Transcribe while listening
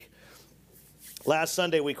Last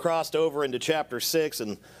Sunday we crossed over into chapter 6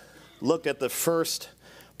 and looked at the first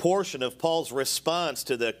portion of Paul's response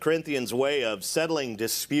to the Corinthians' way of settling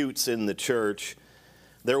disputes in the church.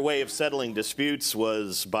 Their way of settling disputes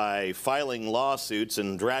was by filing lawsuits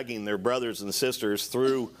and dragging their brothers and sisters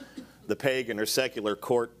through the pagan or secular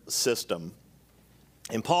court system.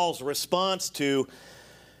 And Paul's response to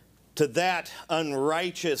that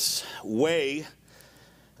unrighteous way,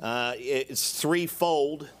 it's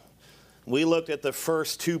threefold. We looked at the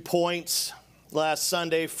first 2 points last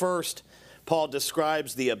Sunday. First, Paul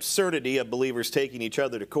describes the absurdity of believers taking each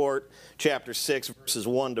other to court. Chapter 6, verses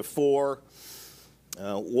 1 to 4.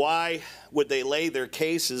 Why would they lay their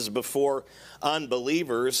cases before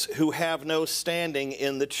unbelievers who have no standing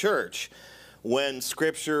in the church when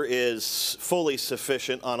Scripture is fully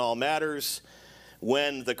sufficient on all matters,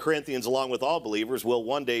 when the Corinthians, along with all believers, will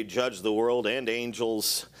one day judge the world and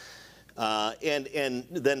angels? And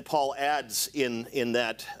then Paul adds in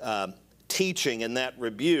that teaching and that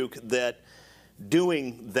rebuke that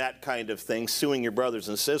doing that kind of thing, suing your brothers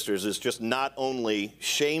and sisters, is just not only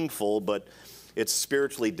shameful, but it's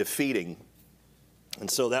spiritually defeating. And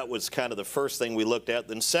so that was kind of the first thing we looked at.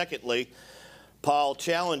 Then secondly, Paul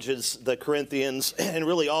challenges the Corinthians and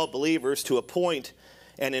really all believers to appoint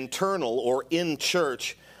an internal or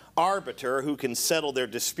in-church arbiter who can settle their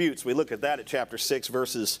disputes. We looked at that at chapter 6,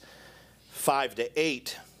 verses 5 to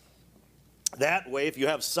 8. That way, if you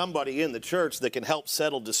have somebody in the church that can help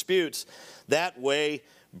settle disputes, that way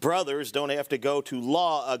brothers don't have to go to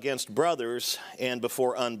law against brothers and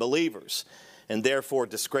before unbelievers, and therefore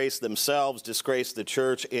disgrace themselves, disgrace the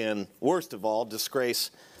church, and worst of all,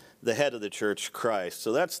 disgrace the head of the church, Christ.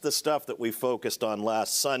 So that's the stuff that we focused on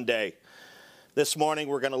last Sunday. This morning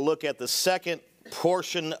we're going to look at the second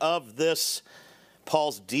portion of this.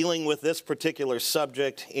 Paul's dealing with this particular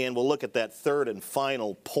subject, and we'll look at that third and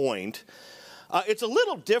final point. It's a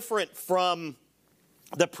little different from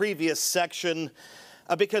the previous section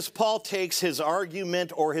because Paul takes his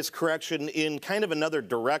argument or his correction in kind of another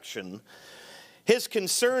direction. His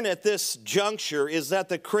concern at this juncture is that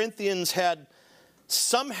the Corinthians had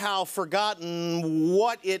somehow forgotten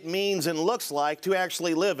what it means and looks like to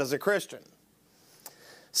actually live as a Christian.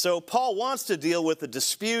 So Paul wants to deal with the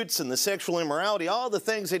disputes and the sexual immorality, all the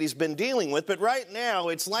things that he's been dealing with, but right now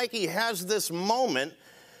it's like he has this moment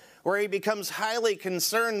where he becomes highly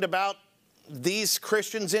concerned about these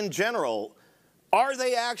Christians in general. Are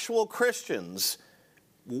they actual Christians?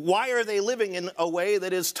 Why are they living in a way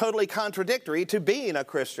that is totally contradictory to being a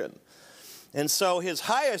Christian? And so his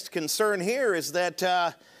highest concern here is that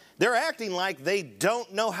they're acting like they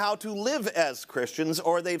don't know how to live as Christians,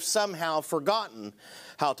 or they've somehow forgotten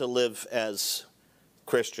how to live as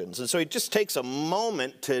Christians. And so he just takes a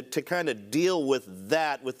moment to kind of deal with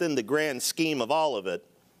that within the grand scheme of all of it.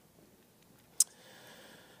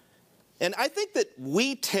 And I think that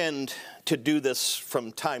we tend to do this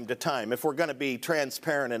from time to time. If we're going to be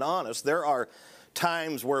transparent and honest, there are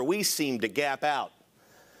times where we seem to gap out.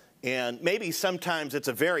 And maybe sometimes it's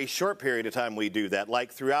a very short period of time we do that,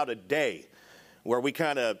 like throughout a day, where we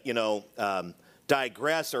kind of,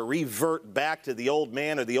 digress or revert back to the old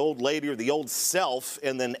man or the old lady or the old self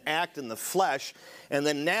and then act in the flesh. And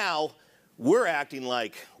then now we're acting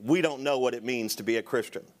like we don't know what it means to be a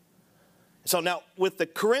Christian. So now with the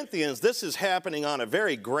Corinthians, this is happening on a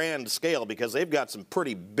very grand scale because they've got some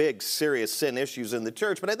pretty big, serious sin issues in the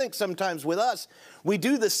church. But I think sometimes with us, we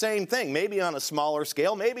do the same thing, maybe on a smaller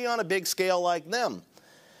scale, maybe on a big scale like them.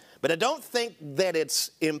 But I don't think that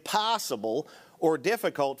it's impossible or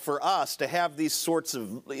difficult for us to have these sorts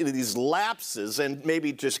of these lapses and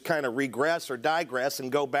maybe just kind of regress or digress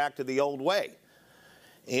and go back to the old way.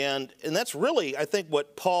 And that's really, I think,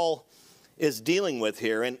 what Paul is dealing with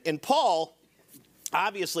here. And Paul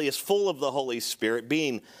obviously is full of the Holy Spirit,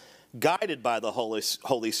 being guided by the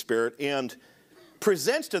Holy Spirit, and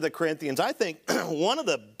presents to the Corinthians, I think, one of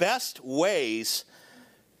the best ways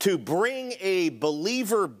to bring a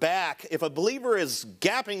believer back. If a believer is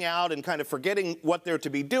gapping out and kind of forgetting what they're to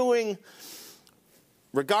be doing,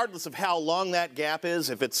 regardless of how long that gap is,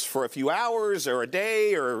 if it's for a few hours or a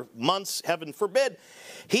day or months, heaven forbid,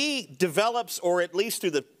 he develops, or at least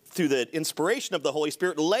through the inspiration of the Holy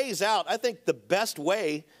Spirit, lays out, I think, the best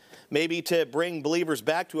way maybe to bring believers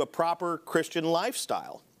back to a proper Christian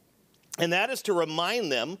lifestyle. And that is to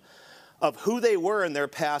remind them of who they were in their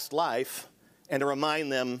past life and to remind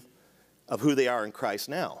them of who they are in Christ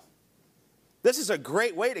now. This is a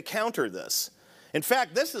great way to counter this. In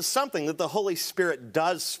fact, this is something that the Holy Spirit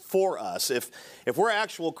does for us. If we're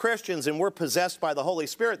actual Christians and we're possessed by the Holy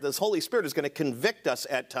Spirit, this Holy Spirit is going to convict us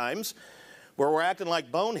at times where we're acting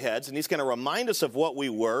like boneheads, and he's going to remind us of what we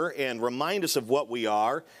were and remind us of what we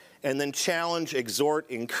are, and then challenge, exhort,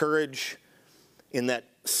 encourage in that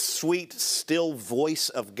sweet, still voice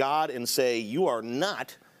of God and say, you are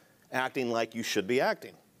not acting like you should be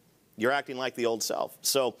acting. You're acting like the old self.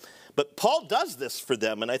 So, but Paul does this for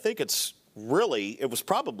them, and I think it was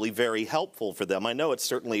probably very helpful for them. I know it's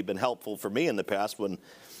certainly been helpful for me in the past when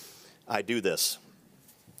I do this.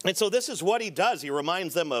 And so this is what he does. He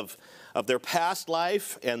reminds them of their past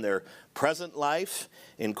life and their present life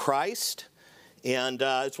in Christ. And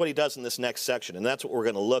it's what he does in this next section. And that's what we're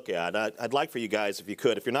going to look at. I'd like for you guys, if you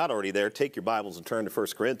could, if you're not already there, take your Bibles and turn to 1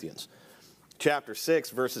 Corinthians. Chapter 6,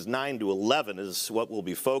 verses 9 to 11 is what we'll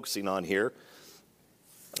be focusing on here.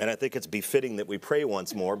 And I think it's befitting that we pray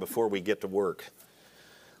once more before we get to work.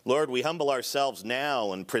 Lord, we humble ourselves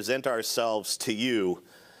now and present ourselves to you,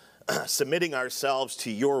 submitting ourselves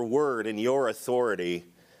to your word and your authority.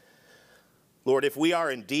 Lord, if we are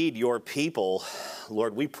indeed your people,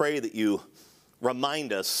 Lord, we pray that you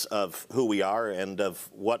remind us of who we are and of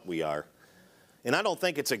what we are. And I don't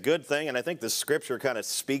think it's a good thing, and I think the scripture kind of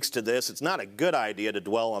speaks to this. It's not a good idea to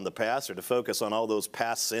dwell on the past or to focus on all those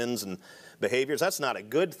past sins and behaviors. That's not a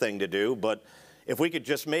good thing to do, but if we could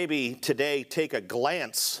just maybe today take a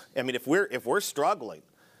glance. I mean, if we're struggling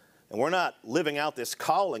and we're not living out this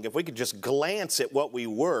calling, if we could just glance at what we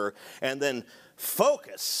were and then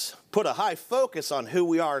put a high focus on who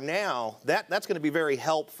we are now, that's going to be very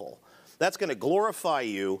helpful. That's going to glorify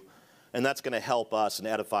you, and that's going to help us and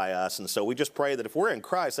edify us. And so we just pray that if we're in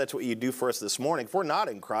Christ, that's what you do for us this morning. If we're not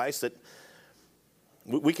in Christ, that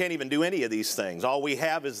we can't even do any of these things. All we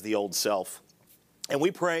have is the old self. And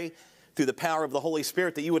we pray through the power of the Holy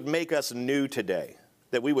Spirit that you would make us new today,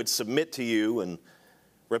 that we would submit to you and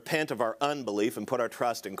repent of our unbelief and put our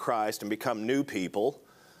trust in Christ and become new people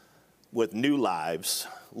with new lives,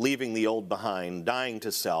 leaving the old behind, dying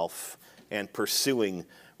to self, and pursuing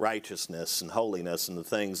righteousness and holiness and the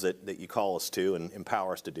things that you call us to and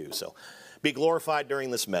empower us to do. So be glorified during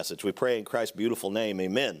this message. We pray in Christ's beautiful name.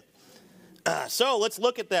 Amen. So let's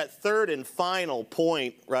look at that third and final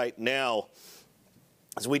point right now.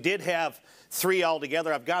 As we did have 3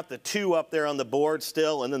 altogether. I've got the 2 up there on the board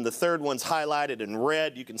still, and then the third one's highlighted in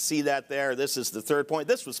red. You can see that there. This is the third point.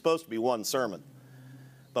 This was supposed to be one sermon.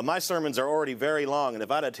 But my sermons are already very long, and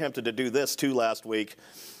if I'd attempted to do this 2 last week,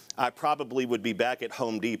 I probably would be back at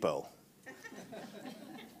Home Depot.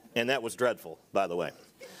 And that was dreadful, by the way.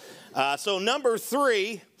 So number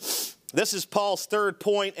 3, this is Paul's third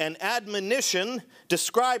point, an admonition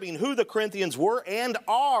describing who the Corinthians were and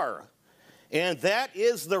are. And that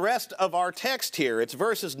is the rest of our text here. It's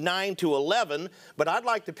verses 9 to 11, but I'd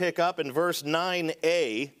like to pick up in verse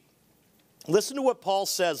 9a. Listen to what Paul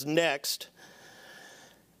says next.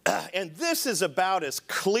 And this is about as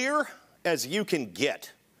clear as you can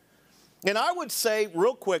get. And I would say,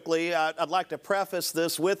 real quickly, I'd like to preface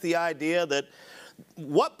this with the idea that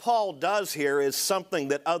what Paul does here is something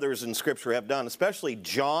that others in Scripture have done, especially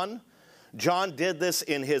John. John did this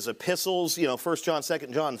in his epistles, 1 John, 2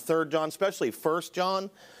 John, 3 John, especially 1 John,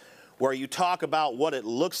 where you talk about what it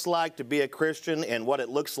looks like to be a Christian and what it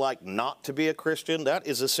looks like not to be a Christian. That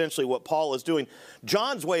is essentially what Paul is doing.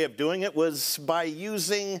 John's way of doing it was by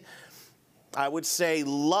using, I would say,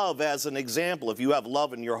 love as an example. If you have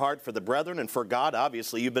love in your heart for the brethren and for God,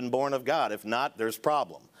 obviously you've been born of God. If not, there's a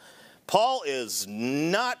problem. Paul is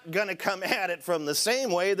not going to come at it from the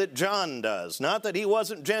same way that John does. Not that he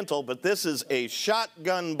wasn't gentle, but this is a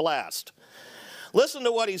shotgun blast. Listen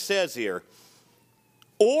to what he says here.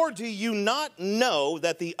 Or do you not know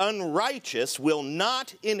that the unrighteous will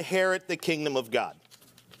not inherit the kingdom of God?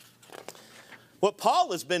 What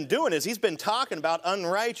Paul has been doing is he's been talking about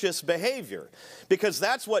unrighteous behavior, because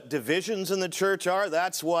that's what divisions in the church are.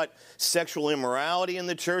 That's what sexual immorality in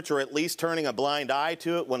the church, or at least turning a blind eye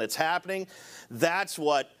to it when it's happening. That's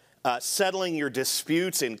what settling your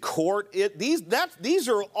disputes in court. These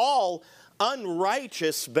are all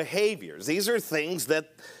unrighteous behaviors. These are things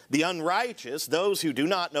that the unrighteous, those who do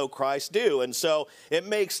not know Christ, do. And so it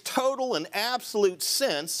makes total and absolute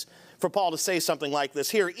sense for Paul to say something like this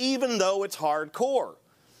here, even though it's hardcore.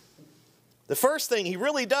 The first thing he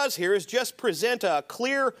really does here is just present a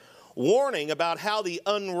clear warning about how the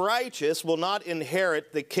unrighteous will not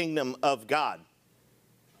inherit the kingdom of God.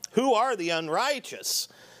 Who are the unrighteous?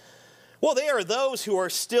 Well, they are those who are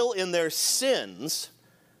still in their sins,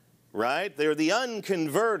 right? They're the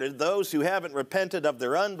unconverted, those who haven't repented of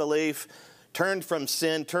their unbelief, turned from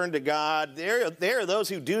sin, turned to God. They are those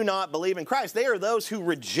who do not believe in Christ. They are those who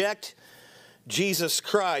reject Jesus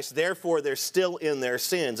Christ, therefore they're still in their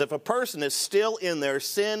sins. If a person is still in their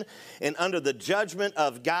sin and under the judgment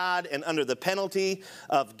of God and under the penalty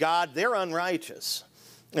of God, they're unrighteous.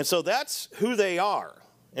 And so that's who they are.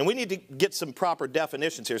 And we need to get some proper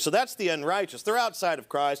definitions here. So that's the unrighteous. They're outside of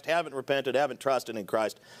Christ, haven't repented, haven't trusted in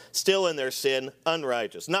Christ, still in their sin,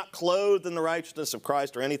 unrighteous. Not clothed in the righteousness of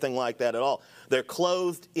Christ or anything like that at all. They're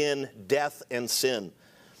clothed in death and sin.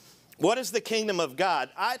 What is the kingdom of God?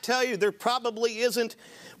 I tell you, there probably isn't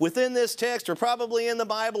within this text or probably in the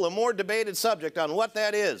Bible a more debated subject on what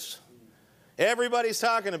that is. Everybody's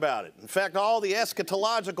talking about it. In fact, all the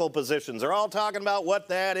eschatological positions are all talking about what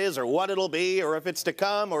that is or what it'll be or if it's to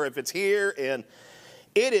come or if it's here. And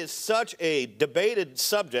it is such a debated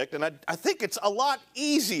subject, and I think it's a lot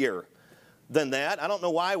easier than that. I don't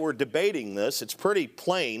know why we're debating this. It's pretty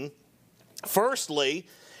plain. Firstly,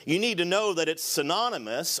 you need to know that it's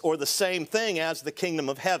synonymous or the same thing as the kingdom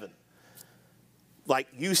of heaven. Like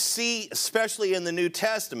you see, especially in the New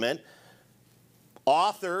Testament,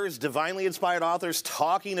 authors, divinely inspired authors,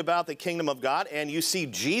 talking about the kingdom of God, and you see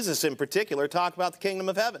Jesus in particular talk about the kingdom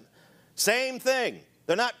of heaven. Same thing.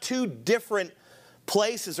 They're not two different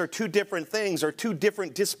places or two different things or two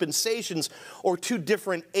different dispensations or two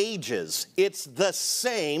different ages. It's the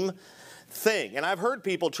same thing. And I've heard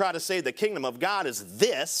people try to say the kingdom of God is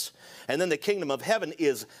this, and then the kingdom of heaven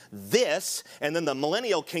is this, and then the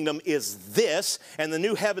millennial kingdom is this, and the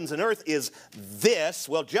new heavens and earth is this.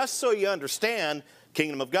 Well, just so you understand,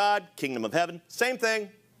 kingdom of God, kingdom of heaven, same thing.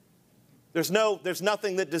 There's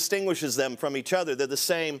nothing that distinguishes them from each other. They're the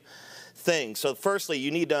same thing. So firstly,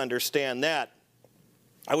 you need to understand that.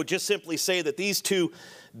 I would just simply say that these two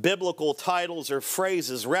biblical titles or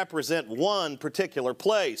phrases represent one particular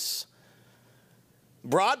place.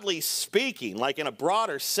 Broadly speaking, like in a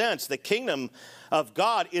broader sense, the kingdom of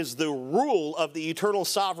God is the rule of the eternal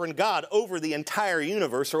sovereign God over the entire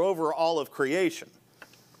universe or over all of creation.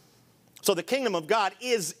 So the kingdom of God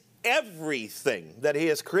is everything that he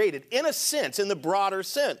has created, in a sense, in the broader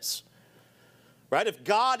sense. Right? If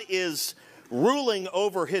God is ruling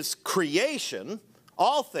over his creation,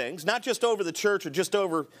 all things, not just over the church or just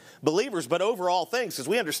over believers, but over all things, because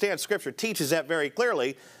we understand Scripture teaches that very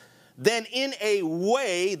clearly, then in a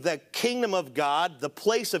way, the kingdom of God, the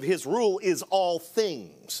place of his rule, is all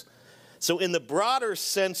things. So in the broader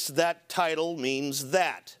sense, that title means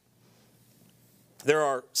that. There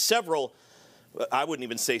are several, I wouldn't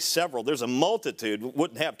even say several, there's a multitude,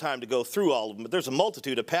 wouldn't have time to go through all of them, but there's a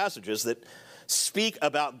multitude of passages that speak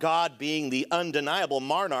about God being the undeniable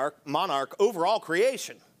monarch over all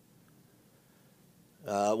creation.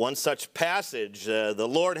 One such passage, the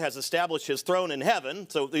Lord has established his throne in heaven.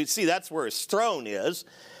 So you see, that's where his throne is.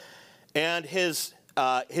 And his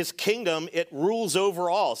kingdom, it rules over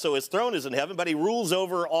all. So his throne is in heaven, but he rules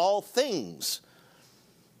over all things.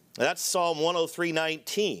 That's Psalm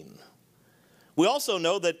 103:19. We also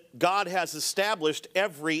know that God has established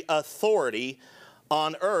every authority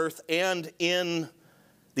on earth and in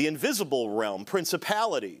the invisible realm,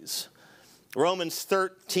 principalities. Romans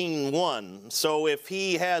 13:1. So if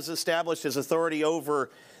he has established his authority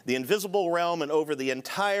over the invisible realm and over the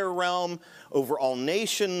entire realm, over all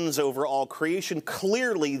nations, over all creation,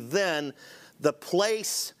 clearly then the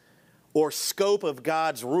place or scope of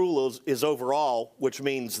God's rule is over all, which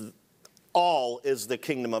means all is the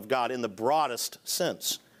kingdom of God in the broadest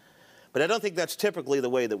sense. But I don't think that's typically the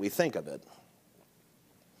way that we think of it.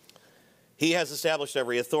 He has established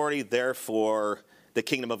every authority, therefore the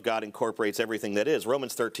kingdom of God incorporates everything that is.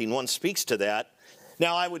 Romans 13:1 speaks to that.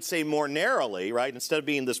 Now, I would say more narrowly, right, instead of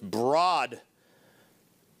being this broad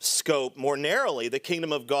scope, more narrowly, the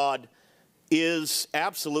kingdom of God is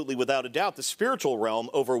absolutely, without a doubt, the spiritual realm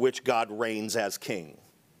over which God reigns as king.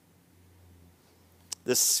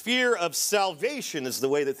 The sphere of salvation is the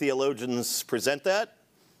way that theologians present that,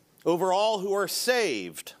 over all who are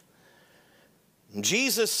saved.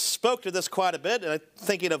 Jesus spoke to this quite a bit, and I'm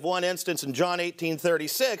thinking of one instance in John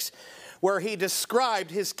 18:36, where he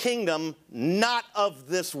described his kingdom not of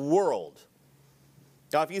this world.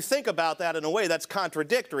 Now, if you think about that in a way, that's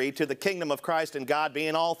contradictory to the kingdom of Christ and God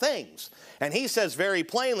being all things. And he says very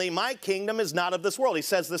plainly, my kingdom is not of this world. He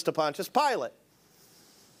says this to Pontius Pilate.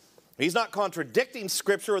 He's not contradicting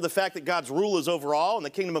Scripture or the fact that God's rule is over all and the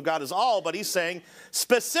kingdom of God is all, but he's saying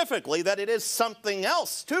specifically that it is something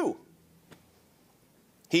else too.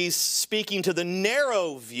 He's speaking to the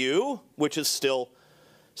narrow view, which is still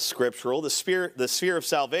scriptural, the sphere of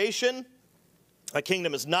salvation. A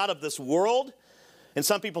kingdom is not of this world. And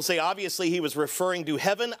some people say, obviously, he was referring to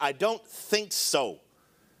heaven. I don't think so.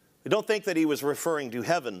 I don't think that he was referring to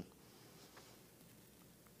heaven.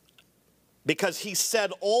 because he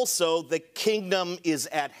said also the kingdom is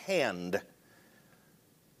at hand.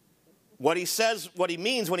 What he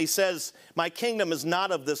means when he says, my kingdom is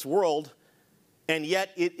not of this world, and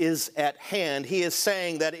yet it is at hand. He is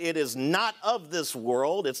saying that it is not of this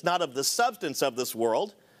world, it's not of the substance of this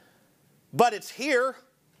world, but it's here,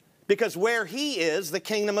 because where he is, the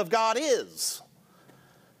kingdom of God is.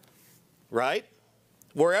 Right?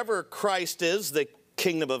 Wherever Christ is, the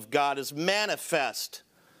kingdom of God is manifest.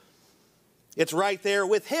 It's right there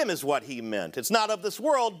with him is what he meant. It's not of this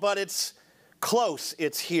world, but it's close,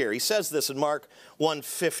 it's here. He says this in Mark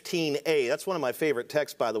 1:15a. That's one of my favorite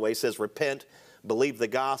texts, by the way. He says, repent, believe the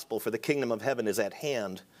gospel, for the kingdom of heaven is at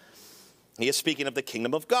hand. He is speaking of the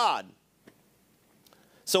kingdom of God.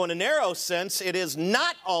 So in a narrow sense, it is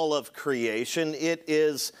not all of creation. It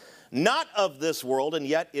is not of this world, and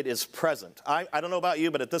yet it is present. I don't know about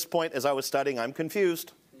you, but at this point, as I was studying, I'm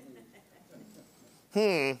confused.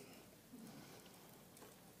 In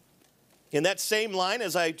that same line,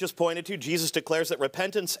 as I just pointed to, Jesus declares that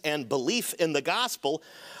repentance and belief in the gospel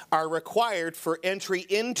are required for entry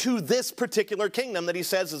into this particular kingdom that he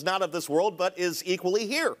says is not of this world, but is equally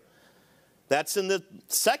here. That's in the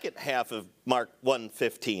second half of Mark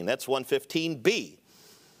 1:15. That's 1:15b.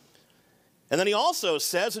 And then he also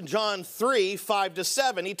says in John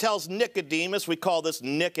 3:5-7, he tells Nicodemus, we call this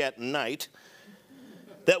Nick at night,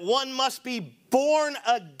 that one must be born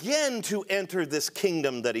again to enter this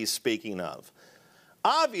kingdom that he's speaking of.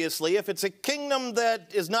 Obviously, if it's a kingdom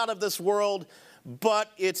that is not of this world,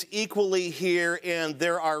 but it's equally here and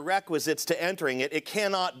there are requisites to entering it, it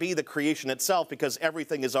cannot be the creation itself because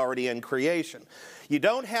everything is already in creation. You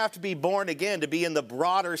don't have to be born again to be in the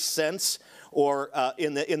broader sense or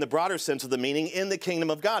in the broader sense of the meaning in the kingdom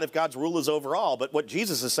of God if God's rule is over all. But what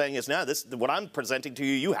Jesus is saying is now, what I'm presenting to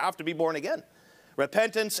you, you have to be born again.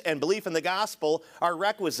 Repentance and belief in the gospel are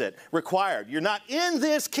requisite, required. You're not in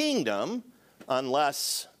this kingdom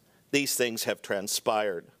unless these things have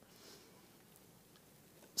transpired.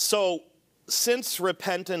 So, since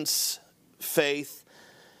repentance, faith,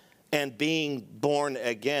 and being born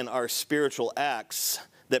again are spiritual acts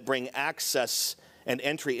that bring access and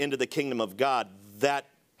entry into the kingdom of God, that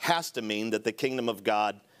has to mean that the kingdom of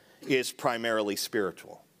God is primarily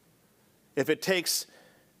spiritual. If it takes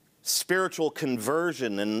spiritual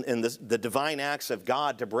conversion and the divine acts of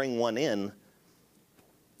God to bring one in,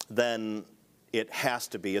 then it has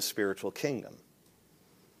to be a spiritual kingdom.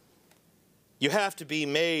 You have to be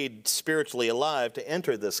made spiritually alive to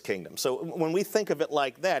enter this kingdom. So when we think of it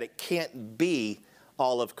like that, it can't be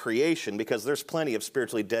all of creation because there's plenty of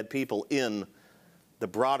spiritually dead people in the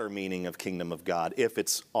broader meaning of kingdom of God if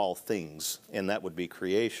it's all things, and that would be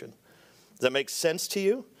creation. Does that make sense to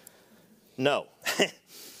you? No.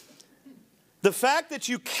 The fact that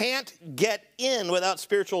you can't get in without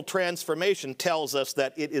spiritual transformation tells us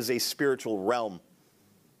that it is a spiritual realm.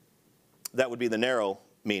 That would be the narrow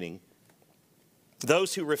meaning.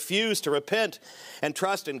 Those who refuse to repent and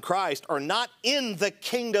trust in Christ are not in the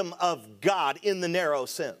kingdom of God in the narrow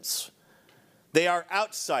sense. They are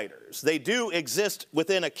outsiders. They do exist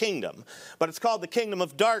within a kingdom, but it's called the kingdom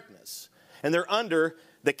of darkness. And they're under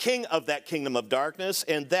the king of that kingdom of darkness,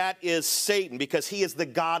 and that is Satan, because he is the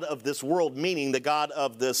god of this world, meaning the god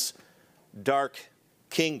of this dark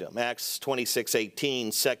kingdom. Acts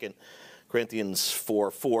 26:18, 2 Corinthians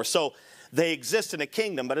 4:4. So they exist in a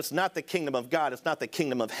kingdom, but it's not the kingdom of God. It's not the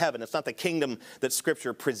kingdom of heaven. It's not the kingdom that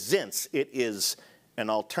Scripture presents. It is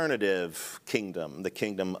an alternative kingdom, the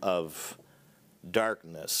kingdom of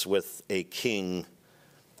darkness, with a king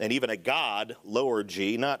and even a god, lower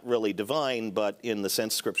G, not really divine, but in the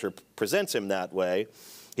sense Scripture presents him that way.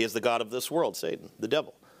 He is the god of this world, Satan, the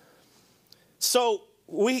devil. So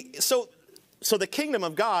the kingdom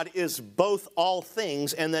of God is both all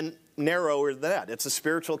things and then narrower than that. It's a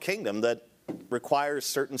spiritual kingdom that requires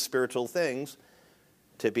certain spiritual things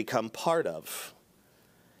to become part of.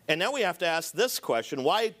 And now we have to ask this question: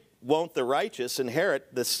 why won't the righteous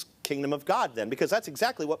inherit this kingdom of God then? Because that's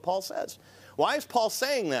exactly what Paul says. Why is Paul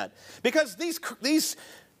saying that? Because these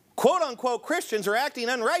quote-unquote Christians are acting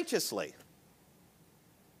unrighteously,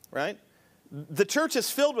 right? The church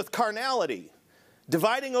is filled with carnality.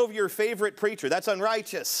 Dividing over your favorite preacher, that's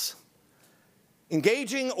unrighteous.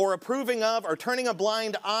 Engaging or approving of or turning a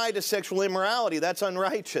blind eye to sexual immorality, that's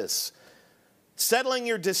unrighteous. Settling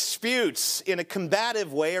your disputes in a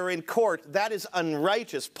combative way or in court, that is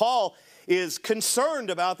unrighteous. Paul is concerned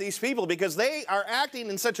about these people because they are acting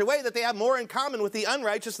in such a way that they have more in common with the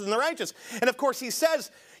unrighteous than the righteous. And of course he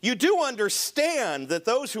says, you do understand that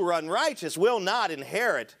those who are unrighteous will not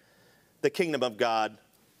inherit the kingdom of God,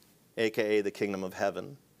 aka the kingdom of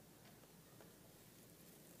heaven.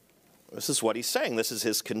 This is what he's saying. This is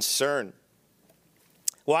his concern.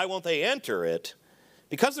 Why won't they enter it?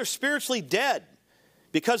 Because they're spiritually dead.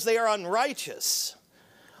 Because they are unrighteous.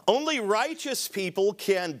 Only righteous people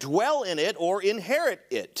can dwell in it or inherit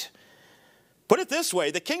it. Put it this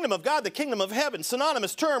way, the kingdom of God, the kingdom of heaven,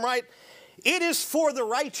 synonymous term, right? It is for the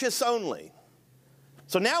righteous only.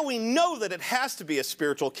 So now we know that it has to be a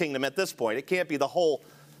spiritual kingdom at this point. It can't be the whole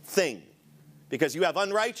thing. Because you have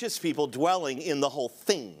unrighteous people dwelling in the whole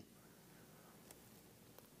thing.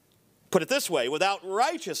 Put it this way, without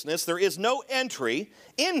righteousness, there is no entry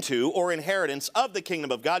into or inheritance of the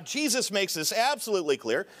kingdom of God. Jesus makes this absolutely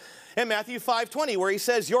clear in Matthew 5:20, where he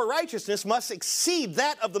says, your righteousness must exceed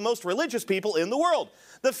that of the most religious people in the world.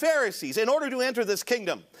 The Pharisees, in order to enter this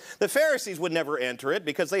kingdom, the Pharisees would never enter it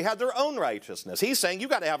because they had their own righteousness. He's saying you've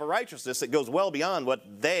got to have a righteousness that goes well beyond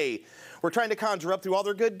what they were trying to conjure up through all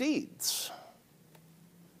their good deeds.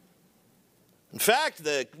 In fact,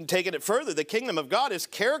 taking it further, the kingdom of God is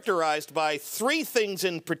characterized by three things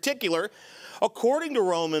in particular. According to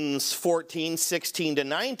Romans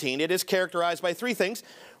 14:16-19, it is characterized by three things: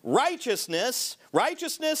 righteousness,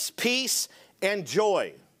 peace, and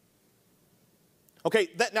joy. Okay,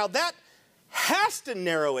 now that has to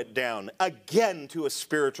narrow it down again to a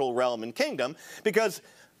spiritual realm and kingdom, because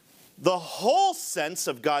the whole sense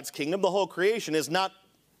of God's kingdom, the whole creation, is not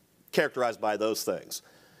characterized by those things.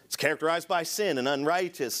 It's characterized by sin and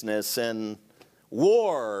unrighteousness and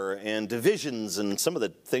war and divisions and some of the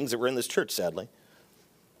things that were in this church, sadly.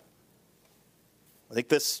 I think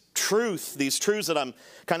these truths that I'm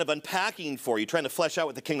kind of unpacking for you, trying to flesh out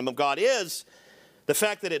what the kingdom of God is, the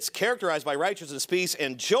fact that it's characterized by righteousness, peace,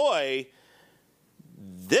 and joy,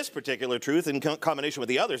 this particular truth, in combination with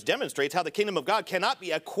the others, demonstrates how the kingdom of God cannot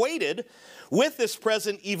be equated with this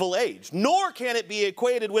present evil age, nor can it be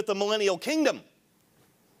equated with the millennial kingdom.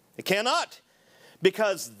 It cannot,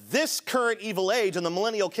 because this current evil age and the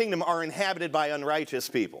millennial kingdom are inhabited by unrighteous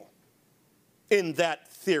people in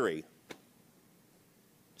that theory.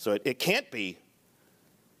 So it can't be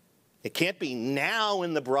now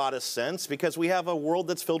in the broadest sense, because we have a world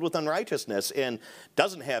that's filled with unrighteousness and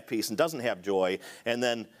doesn't have peace and doesn't have joy. And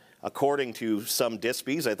then, according to some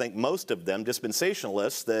dispies, I think most of them,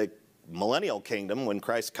 dispensationalists, the millennial kingdom, when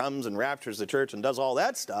Christ comes and raptures the church and does all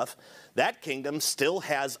that stuff, that kingdom still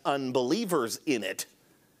has unbelievers in it.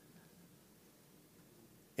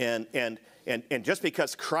 And just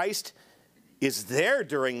because Christ is there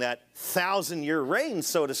during that 1,000-year reign,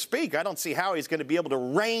 so to speak, I don't see how he's going to be able to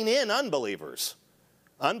rein in unbelievers.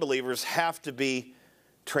 Unbelievers have to be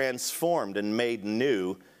transformed and made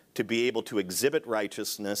new to be able to exhibit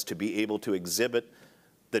righteousness, to be able to exhibit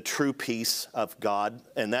the true peace of God,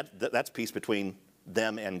 and that's peace between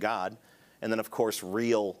them and God. And then, of course,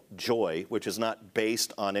 real joy, which is not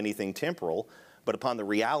based on anything temporal, but upon the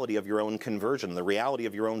reality of your own conversion, the reality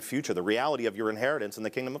of your own future, the reality of your inheritance in the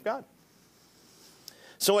kingdom of God.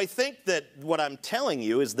 So I think that what I'm telling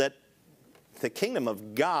you is that the kingdom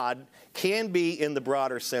of God can be, in the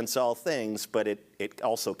broader sense, all things, but it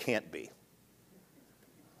also can't be.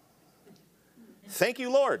 Thank you,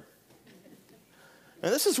 Lord.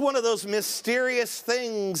 And this is one of those mysterious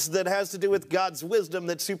things that has to do with God's wisdom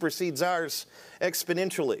that supersedes ours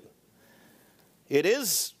exponentially. It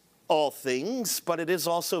is all things, but it is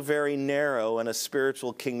also very narrow in a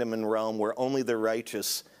spiritual kingdom and realm where only the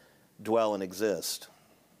righteous dwell and exist.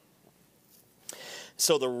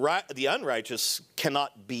 So the unrighteous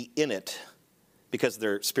cannot be in it because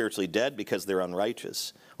they're spiritually dead, because they're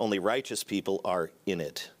unrighteous. Only righteous people are in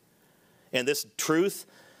it. And this truth,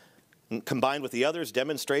 combined with the others,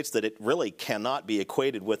 demonstrates that it really cannot be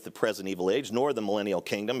equated with the present evil age, nor the millennial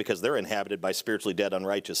kingdom, because they're inhabited by spiritually dead,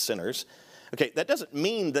 unrighteous sinners. Okay, that doesn't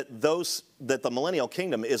mean that the millennial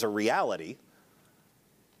kingdom is a reality.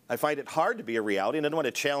 I find it hard to be a reality, and I don't want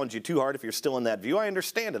to challenge you too hard if you're still in that view. I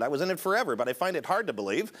understand it. I was in it forever, but I find it hard to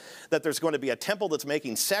believe that there's going to be a temple that's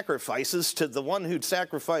making sacrifices to the one who'd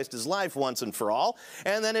sacrificed his life once and for all,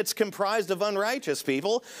 and then it's comprised of unrighteous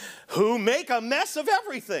people who make a mess of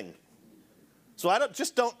everything. So I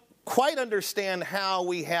don't quite understand how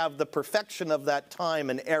we have the perfection of that time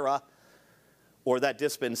and era or that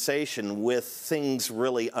dispensation with things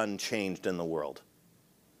really unchanged in the world.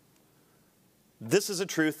 This is a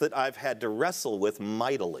truth that I've had to wrestle with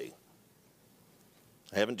mightily.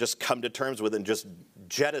 I haven't just come to terms with it and just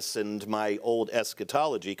jettisoned my old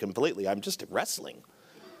eschatology completely. I'm just wrestling.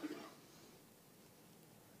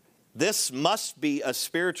 This must be a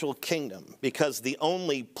spiritual kingdom, because the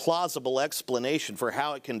only plausible explanation for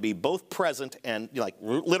how it can be both present and, like,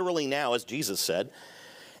 literally now, as Jesus said,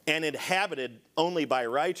 and inhabited only by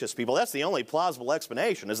righteous people. That's the only plausible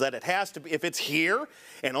explanation, is that it has to be, if it's here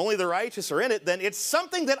and only the righteous are in it, then it's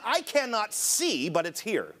something that I cannot see, but it's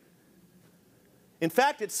here. In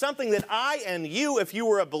fact, it's something that I and you, if you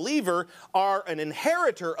were a believer, are an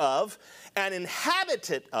inheritor of, an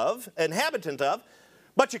inhabitant of,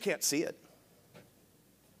 but you can't see it.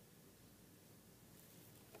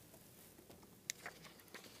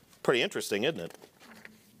 Pretty interesting, isn't it?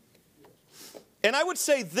 And I would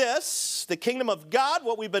say this, the kingdom of God,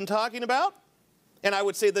 what we've been talking about, and I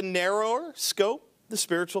would say the narrower scope, the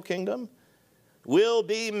spiritual kingdom, will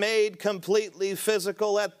be made completely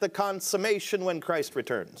physical at the consummation when Christ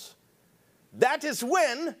returns. That is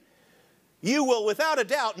when you will, without a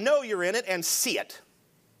doubt, know you're in it and see it.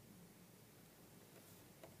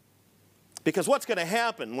 Because what's going to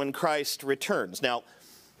happen when Christ returns? Now,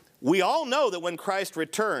 we all know that when Christ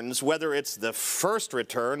returns, whether it's the first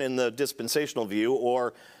return in the dispensational view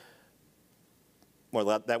or,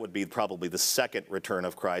 well, that would be probably the second return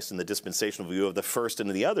of Christ in the dispensational view of the first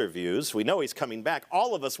and the other views. We know he's coming back.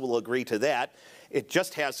 All of us will agree to that. It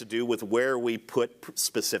just has to do with where we put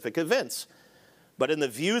specific events. But in the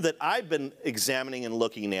view that I've been examining and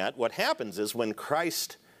looking at, what happens is when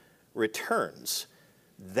Christ returns,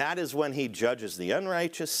 that is when he judges the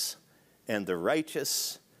unrighteous and the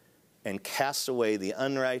righteous and casts away the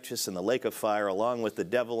unrighteous in the lake of fire along with the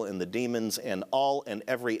devil and the demons and all and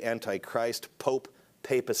every antichrist, pope,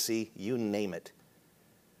 papacy, you name it.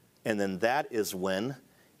 And then that is when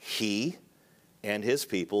he and his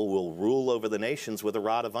people will rule over the nations with a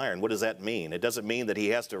rod of iron. What does that mean? It doesn't mean that he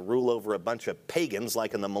has to rule over a bunch of pagans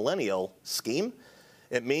like in the millennial scheme.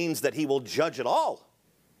 It means that he will judge it all.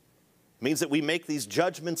 It means that we make these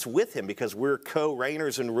judgments with him because we're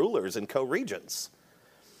co-reigners and rulers and co-regents.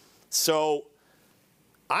 So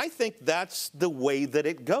I think that's the way that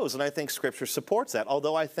it goes, and I think Scripture supports that,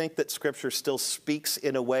 although I think that Scripture still speaks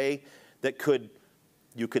in a way that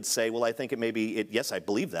you could say, well, I think it may be, yes, I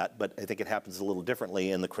believe that, but I think it happens a little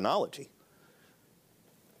differently in the chronology.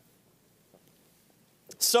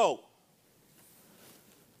 So,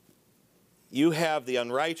 you have the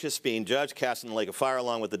unrighteous being judged, cast in the lake of fire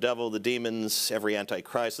along with the devil, the demons, every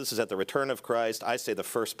antichrist. This is at the return of Christ. I say the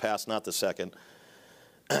first pass, not the second.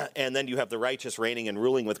 And then you have the righteous reigning and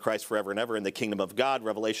ruling with Christ forever and ever in the kingdom of God,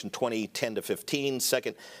 Revelation 20:10-15,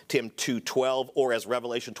 2 Tim 2:12, or as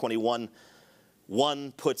Revelation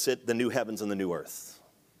 21:1 puts it, the new heavens and the new earth.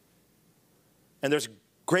 And there's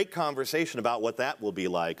great conversation about what that will be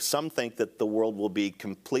like. Some think that the world will be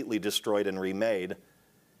completely destroyed and remade,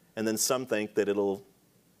 and then some think that it'll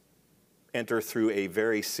enter through a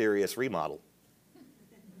very serious remodel.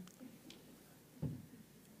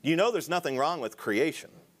 You know there's nothing wrong with creation.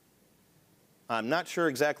 I'm not sure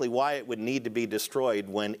exactly why it would need to be destroyed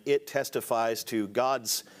when it testifies to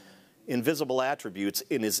God's invisible attributes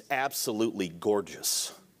and is absolutely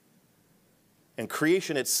gorgeous. And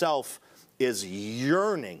creation itself is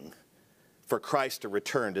yearning for Christ to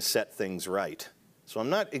return to set things right. So I'm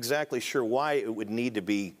not exactly sure why it would need to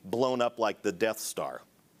be blown up like the Death Star.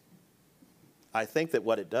 I think that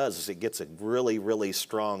what it does is it gets a really, really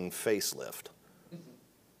strong facelift.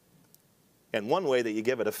 And one way that you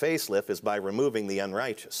give it a facelift is by removing the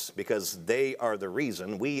unrighteous, because they are the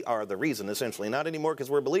reason, we are the reason essentially, not anymore because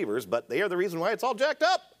we're believers, but they are the reason why it's all jacked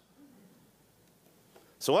up.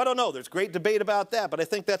 So I don't know, there's great debate about that, but I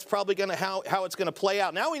think that's probably how it's going to play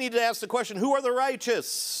out. Now we need to ask the question, who are the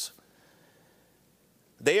righteous?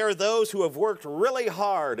 They are those who have worked really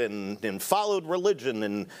hard and followed religion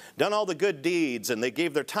and done all the good deeds, and they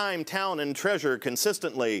gave their time, talent, and treasure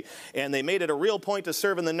consistently, and they made it a real point to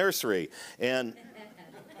serve in the nursery. And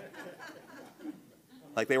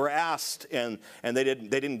like they were asked, and they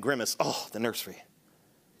didn't grimace, oh, the nursery.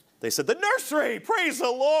 They said, the nursery, praise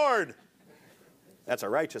the Lord. That's a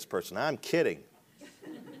righteous person. I'm kidding.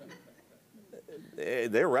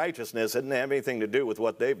 Their righteousness doesn't have anything to do with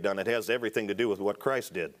what they've done. It has everything to do with what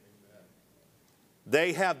Christ did.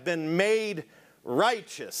 They have been made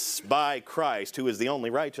righteous by Christ, who is the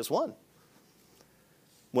only righteous one.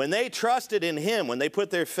 When they trusted in him, when they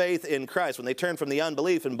put their faith in Christ, when they turned from the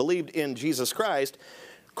unbelief and believed in Jesus Christ,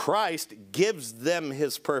 Christ gives them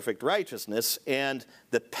his perfect righteousness, and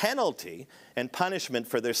the penalty and punishment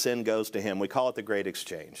for their sin goes to him. We call it the Great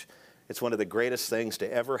Exchange. It's one of the greatest things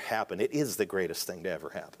to ever happen. It is the greatest thing to ever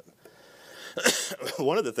happen.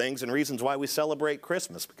 One of the things and reasons why we celebrate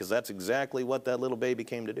Christmas, because that's exactly what that little baby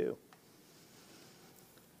came to do.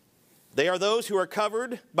 They are those who are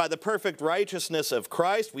covered by the perfect righteousness of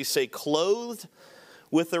Christ. We say clothed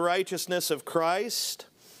with the righteousness of Christ.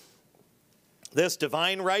 This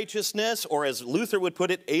divine righteousness, or as Luther would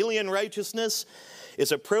put it, alien righteousness,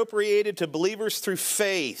 is appropriated to believers through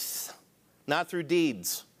faith, not through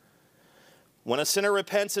deeds. When a sinner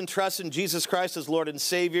repents and trusts in Jesus Christ as Lord and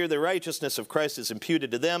Savior, the righteousness of Christ is imputed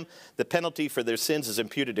to them. The penalty for their sins is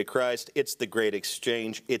imputed to Christ. It's the great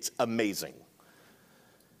exchange. It's amazing.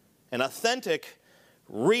 An authentic,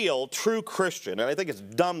 real, true Christian, and I think it's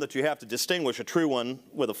dumb that you have to distinguish a true one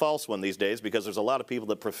with a false one these days, because there's a lot of people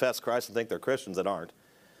that profess Christ and think they're Christians that aren't.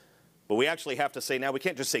 But we actually have to say now, we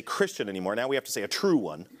can't just say Christian anymore. Now we have to say a true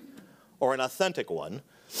one or an authentic one.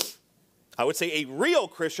 I would say a real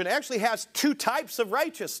Christian actually has two types of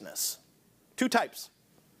righteousness. Two types.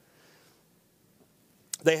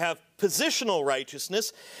 They have positional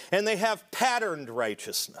righteousness and they have patterned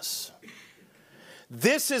righteousness.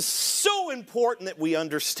 This is so important that we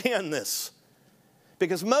understand this,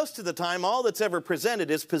 because most of the time all that's ever presented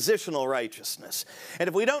is positional righteousness. And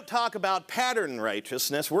if we don't talk about pattern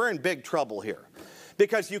righteousness, we're in big trouble here,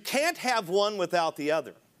 because you can't have one without the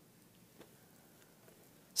other.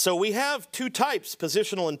 So we have two types,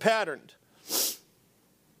 positional and patterned.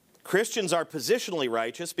 Christians are positionally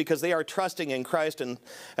righteous because they are trusting in Christ and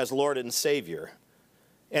as Lord and Savior.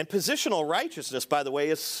 And positional righteousness, by the way,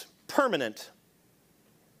 is permanent.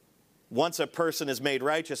 Once a person is made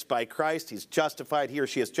righteous by Christ, he's justified, he or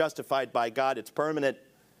she is justified by God, it's permanent.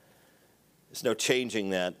 There's no changing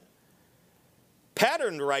that.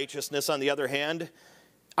 Patterned righteousness, on the other hand,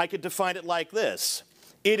 I could define it like this.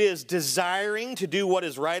 It is desiring to do what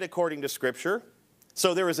is right according to Scripture.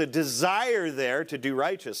 So there is a desire there to do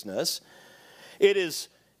righteousness. It is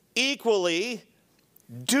equally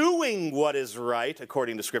doing what is right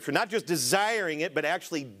according to Scripture. Not just desiring it, but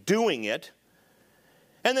actually doing it.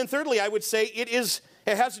 And then thirdly, I would say it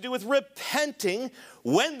has to do with repenting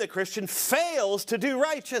when the Christian fails to do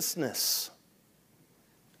righteousness.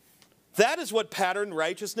 That is what patterned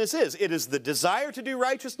righteousness is. It is the desire to do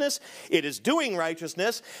righteousness, it is doing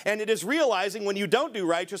righteousness, and it is realizing when you don't do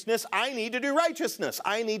righteousness, I need to do righteousness.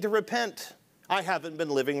 I need to repent. I haven't been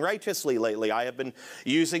living righteously lately. I have been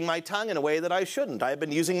using my tongue in a way that I shouldn't. I have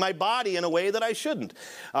been using my body in a way that I shouldn't.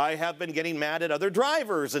 I have been getting mad at other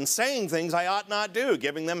drivers and saying things I ought not do,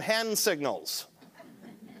 giving them hand signals.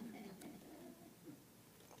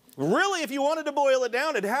 Really, if you wanted to boil it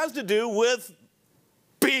down, it has to do with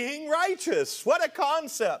being righteous. What a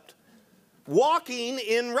concept. Walking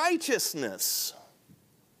in righteousness.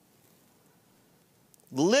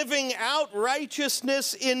 Living out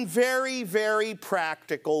righteousness in very, very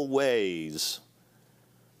practical ways.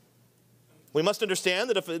 We must understand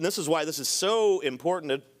that and this is why this is so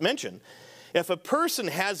important to mention, if a person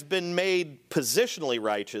has been made positionally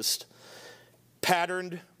righteous,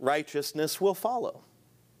 patterned righteousness will follow.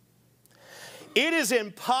 It is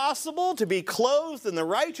impossible to be clothed in the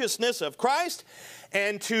righteousness of Christ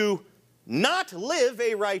and to not live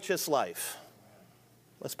a righteous life.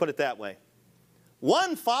 Let's put it that way.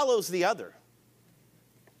 One follows the other.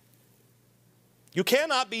 You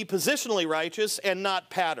cannot be positionally righteous and not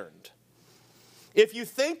patterned. If you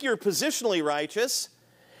think you're positionally righteous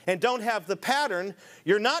and don't have the pattern,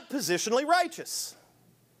 you're not positionally righteous.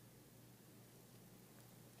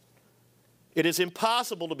 It is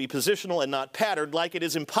impossible to be positional and not patterned, like it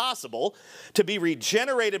is impossible to be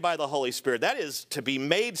regenerated by the Holy Spirit. That is, to be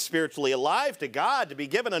made spiritually alive to God, to be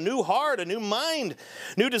given a new heart, a new mind,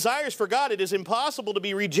 new desires for God. It is impossible to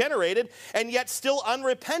be regenerated and yet still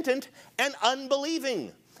unrepentant and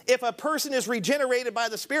unbelieving. If a person is regenerated by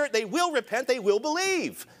the Spirit, they will repent, they will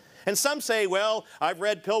believe. And some say, well, I've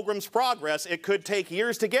read Pilgrim's Progress. It could take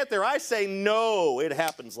years to get there. I say, no, it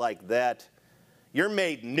happens like that. You're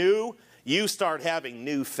made new. You start having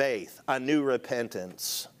new faith, a new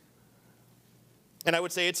repentance. And I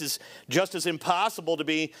would say it's just as impossible to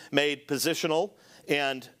be made positional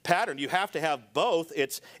and patterned. You have to have both.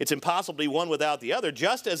 It's impossible to be one without the other,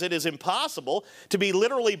 just as it is impossible to be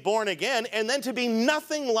literally born again and then to be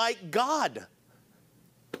nothing like God.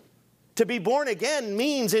 To be born again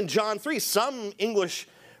means in John 3, some English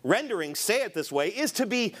renderings say it this way, is to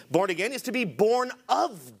be born again, is to be born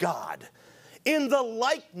of God. In the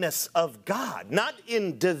likeness of God, not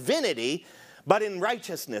in divinity, but in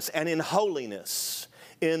righteousness and in holiness,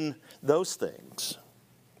 in those things.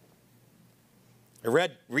 I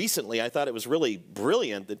read recently, I thought it was really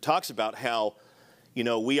brilliant, that talks about how,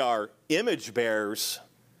 we are image bearers,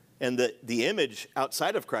 and the image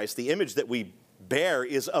outside of Christ, the image that we bear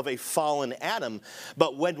is of a fallen Adam.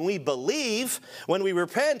 But when we believe, when we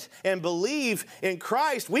repent and believe in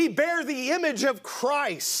Christ, we bear the image of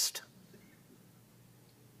Christ.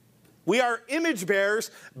 We are image bearers,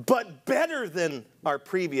 but better than our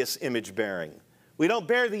previous image bearing. We don't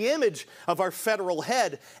bear the image of our federal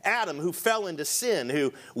head, Adam, who fell into sin,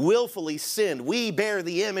 who willfully sinned. We bear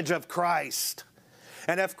the image of Christ.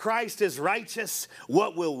 And if Christ is righteous,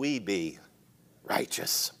 what will we be?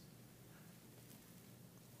 Righteous.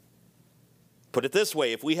 Put it this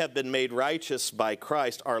way, if we have been made righteous by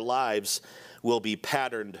Christ, our lives will be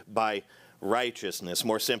patterned by righteousness.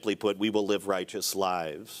 More simply put, we will live righteous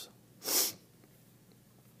lives.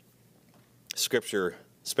 Scripture,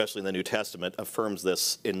 especially in the New Testament, affirms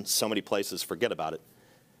this in so many places. Forget about it.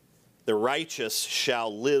 The righteous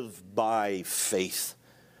shall live by faith.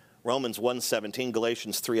 Romans 1:17,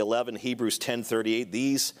 Galatians 3:11, Hebrews 10:38.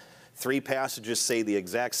 These three passages say the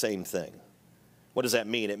exact same thing. What does that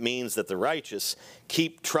mean? It means that the righteous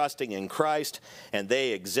keep trusting in Christ and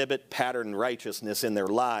they exhibit patterned righteousness in their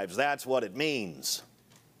lives. That's what it means.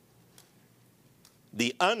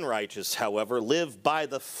 The unrighteous, however, live by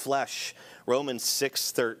the flesh. Romans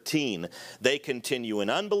 6:13. They continue in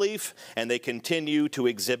unbelief and they continue to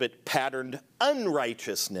exhibit patterned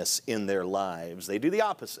unrighteousness in their lives. They do the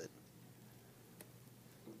opposite.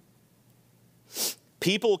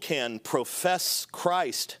 People can profess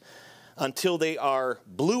Christ until they are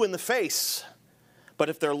blue in the face. But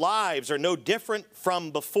if their lives are no different from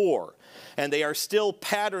before, and they are still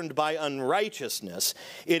patterned by unrighteousness,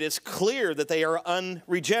 it is clear that they are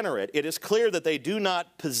unregenerate. It is clear that they do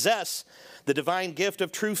not possess the divine gift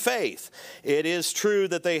of true faith. It is true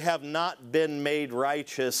that they have not been made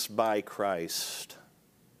righteous by Christ.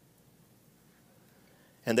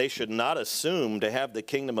 And they should not assume to have the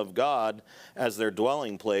kingdom of God as their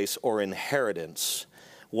dwelling place or inheritance.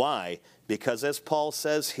 Why? Because as Paul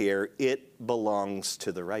says here, it belongs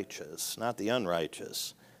to the righteous, not the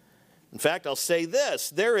unrighteous. In fact, I'll say this,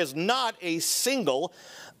 there is not a single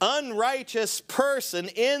unrighteous person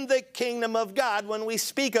in the kingdom of God when we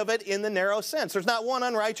speak of it in the narrow sense. There's not one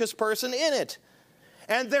unrighteous person in it.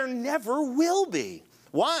 And there never will be.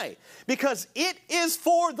 Why? Because it is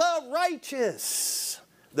for the righteous,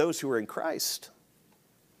 those who are in Christ.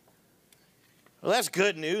 Well, that's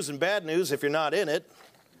good news and bad news if you're not in it.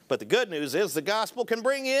 But the good news is the gospel can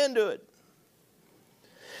bring you into it.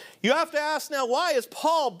 You have to ask now, why is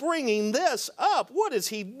Paul bringing this up? What is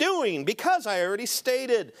he doing? Because I already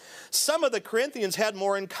stated, some of the Corinthians had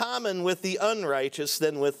more in common with the unrighteous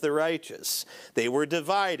than with the righteous. They were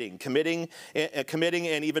dividing, committing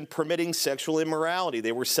and even permitting sexual immorality.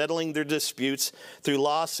 They were settling their disputes through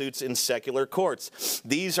lawsuits in secular courts.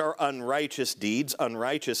 These are unrighteous deeds,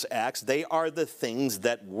 unrighteous acts. They are the things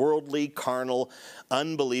that worldly, carnal,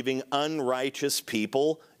 unbelieving, unrighteous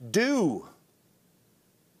people do.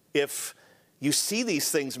 If you see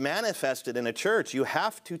these things manifested in a church, you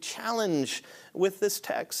have to challenge with this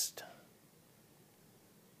text.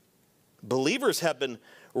 Believers have been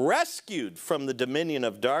rescued from the dominion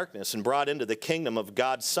of darkness and brought into the kingdom of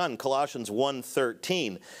God's Son, Colossians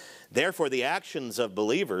 1:13. Therefore, the actions of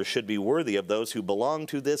believers should be worthy of those who belong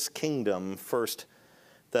to this kingdom, 1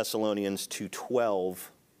 Thessalonians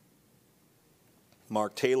 2:12.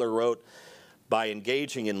 Mark Taylor wrote, by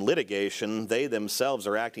engaging in litigation, they themselves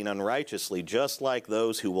are acting unrighteously, just like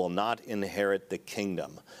those who will not inherit the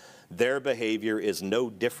kingdom. Their behavior is no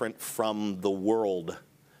different from the world.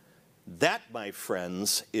 That, my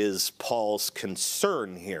friends, is Paul's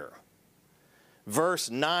concern here. Verse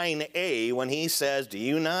 9a, when he says, do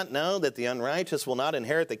you not know that the unrighteous will not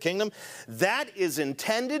inherit the kingdom? That is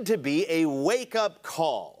intended to be a wake-up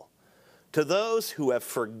call to those who have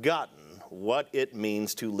forgotten what it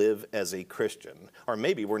means to live as a Christian. Or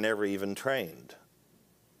maybe we're never even trained.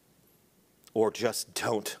 Or just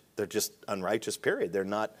don't. They're just unrighteous, period. They're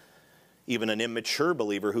not even an immature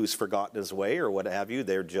believer who's forgotten his way or what have you.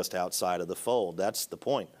 They're just outside of the fold. That's the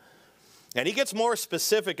point. And he gets more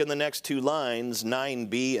specific in the next two lines,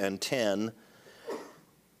 9b and 10.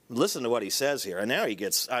 Listen to what he says here. And now he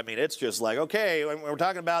gets, it's just like, okay, when we're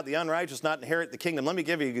talking about the unrighteous not inherit the kingdom, let me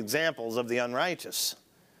give you examples of the unrighteous.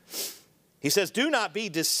 He says, do not be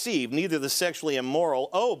deceived, neither the sexually immoral.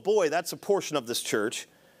 Oh boy, that's a portion of this church,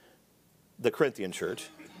 the Corinthian church.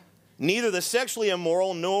 Neither the sexually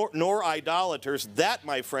immoral nor idolaters, that,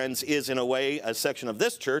 my friends, is in a way a section of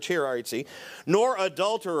this church, here, all right, see, nor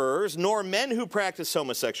adulterers, nor men who practice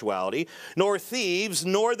homosexuality, nor thieves,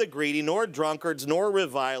 nor the greedy, nor drunkards, nor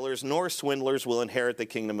revilers, nor swindlers will inherit the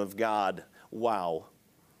kingdom of God. Wow.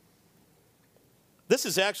 This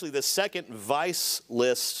is actually the second vice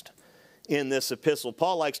list in this epistle.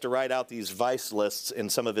 Paul likes to write out these vice lists in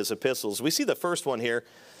some of his epistles. We see the first one here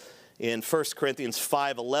in 1 Corinthians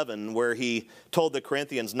 5:11, where he told the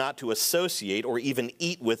Corinthians not to associate or even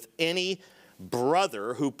eat with any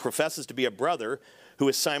brother who professes to be a brother who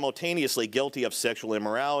is simultaneously guilty of sexual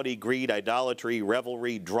immorality, greed, idolatry,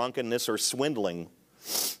 revelry, drunkenness, or swindling.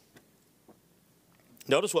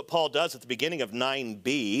 Notice what Paul does at the beginning of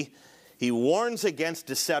 9b. He warns against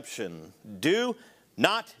deception. Do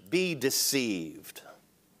not be deceived.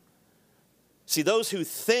 See, those who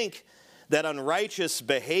think that unrighteous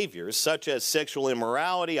behaviors such as sexual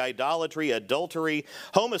immorality, idolatry, adultery,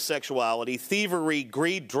 homosexuality, thievery,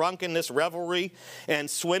 greed, drunkenness, revelry, and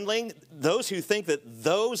swindling, those who think that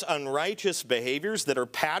those unrighteous behaviors that are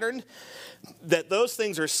patterned, that those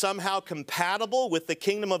things are somehow compatible with the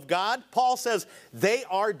kingdom of God, Paul says they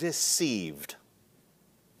are deceived.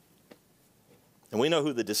 And we know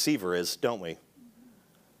who the deceiver is, don't we?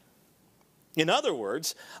 In other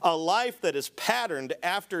words, a life that is patterned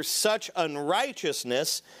after such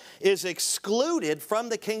unrighteousness is excluded from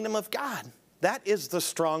the kingdom of God. That is the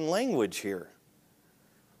strong language here.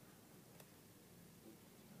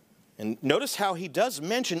 And notice how he does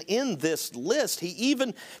mention in this list, he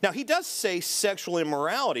does say sexual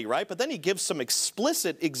immorality, right? But then he gives some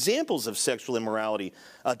explicit examples of sexual immorality,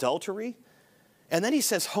 adultery. And then he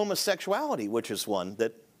says homosexuality, which is one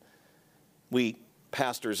that we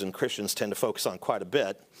pastors and Christians tend to focus on quite a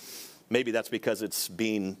bit. Maybe that's because it's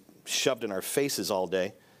being shoved in our faces all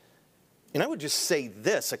day. And I would just say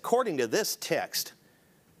this, according to this text,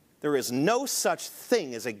 there is no such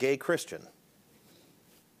thing as a gay Christian.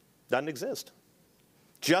 Doesn't exist.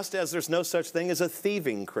 Just as there's no such thing as a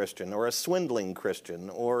thieving Christian or a swindling Christian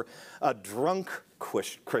or a drunk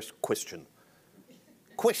Christian.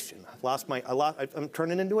 I'm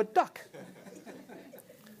turning into a duck.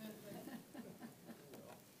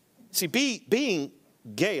 See, being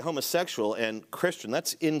gay, homosexual, and Christian,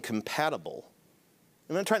 that's incompatible.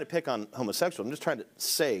 I'm not trying to pick on homosexual. I'm just trying to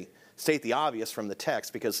state the obvious from the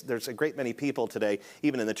text, because there's a great many people today,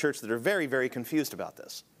 even in the church, that are very, very confused about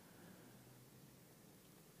this.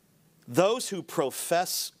 Those who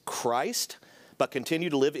profess Christ but continue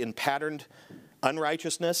to live in patterned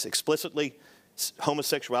unrighteousness, explicitly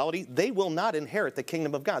homosexuality, they will not inherit the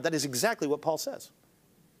kingdom of God. That is exactly what Paul says.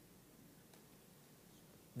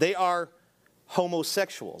 They are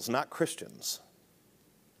homosexuals, not Christians.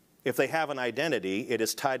 If they have an identity, it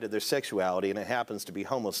is tied to their sexuality, and it happens to be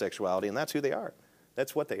homosexuality, and that's who they are.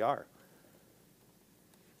 That's what they are.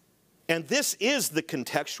 And this is the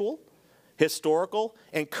contextual, historical,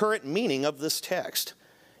 and current meaning of this text.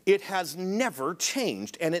 It has never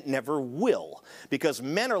changed, and it never will, because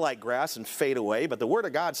men are like grass and fade away, but the Word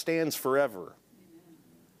of God stands forever.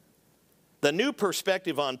 The new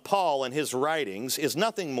perspective on Paul and his writings is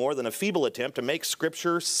nothing more than a feeble attempt to make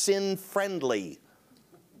Scripture sin-friendly.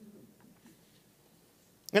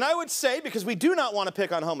 And I would say, because we do not want to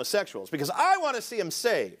pick on homosexuals, because I want to see them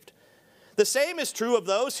saved. The same is true of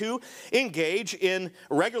those who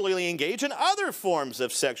regularly engage in other forms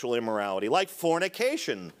of sexual immorality, like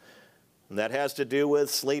fornication. And that has to do with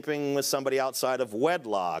sleeping with somebody outside of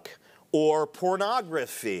wedlock, or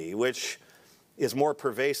pornography, which is more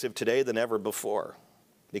pervasive today than ever before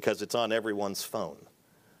because it's on everyone's phone.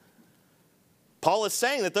 Paul is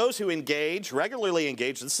saying that those who regularly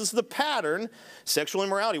engage, this is the pattern, sexual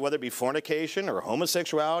immorality, whether it be fornication or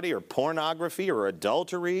homosexuality or pornography or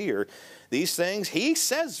adultery or these things, he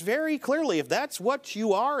says very clearly, if that's what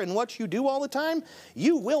you are and what you do all the time,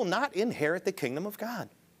 you will not inherit the kingdom of God.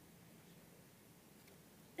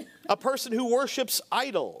 A person who worships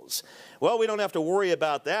idols. Well, we don't have to worry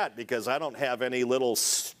about that because I don't have any little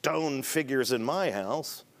stone figures in my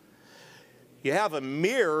house. You have a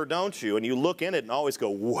mirror, don't you? And you look in it and always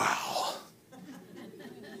go, wow.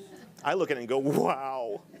 I look at it and go,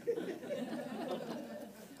 wow.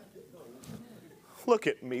 Look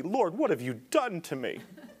at me. Lord, what have you done to me?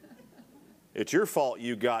 It's your fault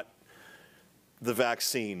you got the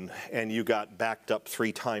vaccine and you got backed up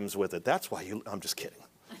 3 times with it. That's why I'm just kidding.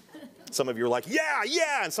 Some of you are like, yeah,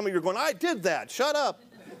 and some of you are going, I did that, shut up.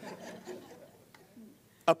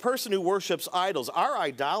 A person who worships idols, our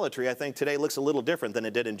idolatry, I think, today looks a little different than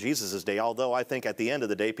it did in Jesus' day, although I think at the end of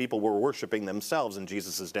the day, people were worshiping themselves in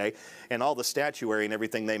Jesus' day, and all the statuary and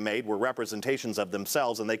everything they made were representations of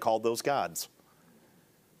themselves, and they called those gods.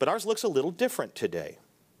 But ours looks a little different today.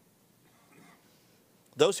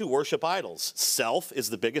 Those who worship idols, self is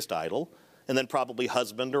the biggest idol, and then probably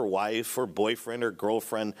husband or wife or boyfriend or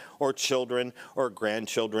girlfriend or children or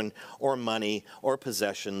grandchildren or money or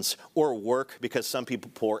possessions or work, because some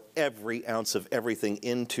people pour every ounce of everything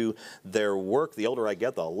into their work. The older I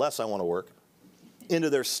get, the less I want to work. Into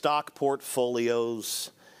their stock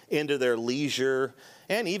portfolios, into their leisure,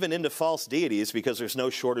 and even into false deities, because there's no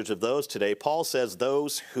shortage of those today. Paul says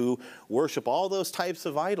those who worship all those types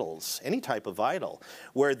of idols, any type of idol,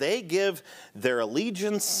 where they give their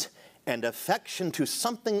allegiance and affection to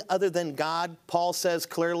something other than God, Paul says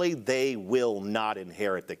clearly they will not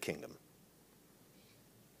inherit the kingdom.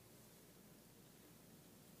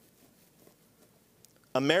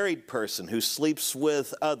 A married person who sleeps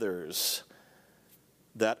with others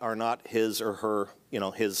that are not his or her,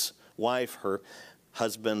 his wife, her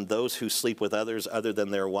husband, those who sleep with others other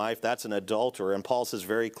than their wife, that's an adulterer. And Paul says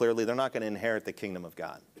very clearly they're not going to inherit the kingdom of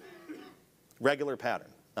God. Regular pattern.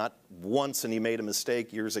 Not once and you made a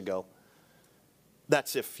mistake years ago.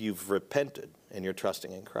 That's if you've repented and you're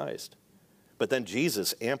trusting in Christ. But then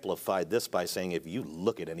Jesus amplified this by saying, if you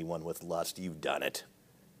look at anyone with lust, you've done it.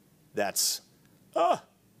 That's,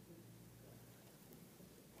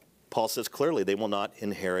 Paul says clearly they will not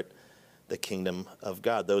inherit the kingdom of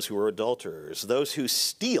God. Those who are adulterers, those who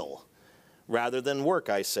steal rather than work,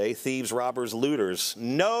 I say, thieves, robbers, looters,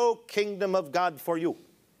 no kingdom of God for you.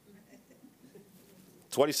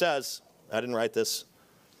 That's what he says. I didn't write this.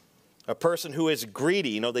 A person who is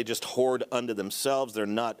greedy, they just hoard unto themselves. They're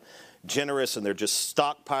not generous and they're just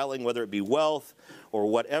stockpiling, whether it be wealth or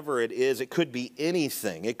whatever it is. It could be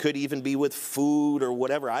anything. It could even be with food or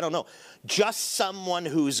whatever. I don't know. Just someone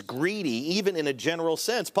who's greedy, even in a general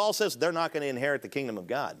sense. Paul says they're not going to inherit the kingdom of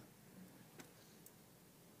God.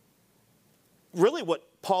 Really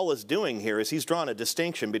what Paul is doing here is he's drawn a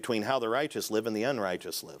distinction between how the righteous live and the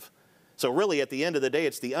unrighteous live. So really, at the end of the day,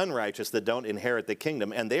 it's the unrighteous that don't inherit the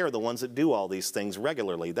kingdom, and they are the ones that do all these things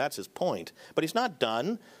regularly. That's his point. But he's not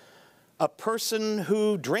done. A person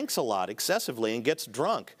who drinks a lot excessively and gets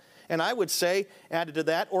drunk, and I would say, added to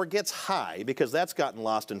that, or gets high, because that's gotten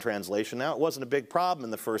lost in translation now. It wasn't a big problem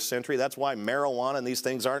in the first century. That's why marijuana and these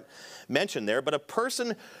things aren't mentioned there. But a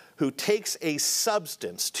person who takes a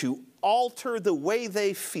substance to alter the way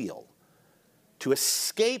they feel, to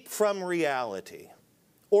escape from reality,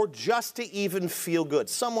 or just to even feel good.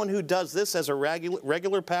 Someone who does this as a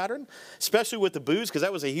regular pattern, especially with the booze, because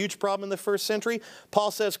that was a huge problem in the first century,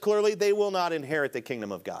 Paul says clearly they will not inherit the kingdom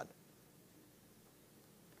of God.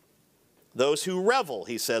 Those who revel,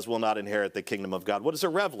 he says, will not inherit the kingdom of God. What is a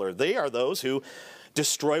reveler? They are those who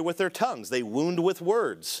destroy with their tongues. They wound with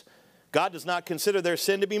words. God does not consider their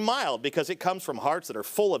sin to be mild because it comes from hearts that are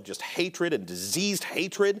full of just hatred and diseased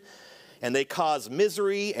hatred. And they cause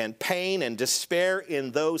misery and pain and despair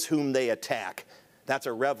in those whom they attack. That's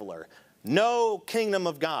a reveler. No kingdom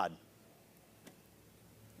of God.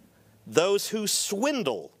 Those who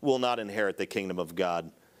swindle will not inherit the kingdom of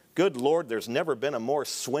God. Good Lord, there's never been a more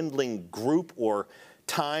swindling group or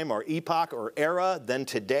time or epoch or era than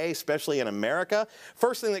today, especially in America.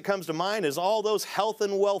 First thing that comes to mind is all those health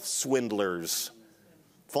and wealth swindlers.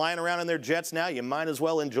 Flying around in their jets now, you might as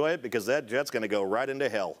well enjoy it because that jet's going to go right into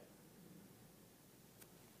hell.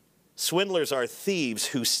 Swindlers are thieves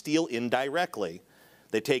who steal indirectly.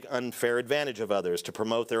 They take unfair advantage of others to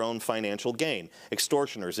promote their own financial gain.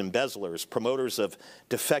 Extortioners, embezzlers, promoters of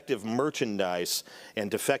defective merchandise and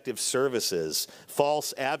defective services,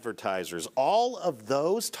 false advertisers. All of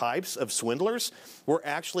those types of swindlers were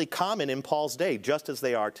actually common in Paul's day, just as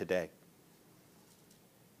they are today.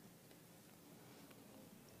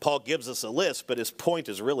 Paul gives us a list, but his point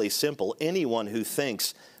is really simple. Anyone who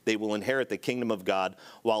thinks they will inherit the kingdom of God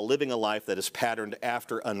while living a life that is patterned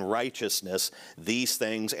after unrighteousness, these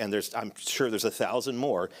things, and I'm sure there's 1,000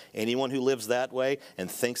 more, anyone who lives that way and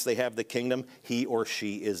thinks they have the kingdom, he or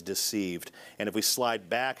she is deceived. And if we slide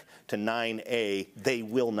back to 9a, they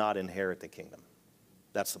will not inherit the kingdom.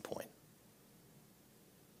 That's the point.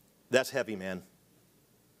 That's heavy, man.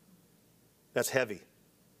 That's heavy.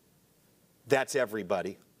 That's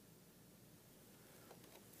everybody.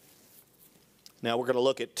 Now we're going to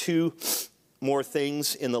look at two more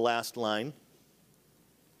things in the last line.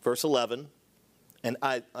 Verse 11. And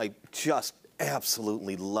I just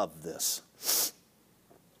absolutely love this.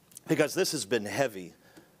 Because this has been heavy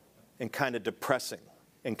and kind of depressing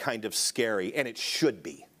and kind of scary, and it should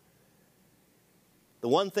be. The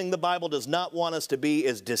one thing the Bible does not want us to be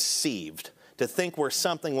is deceived, to think we're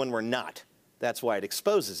something when we're not. That's why it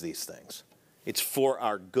exposes these things. It's for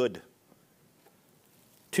our good.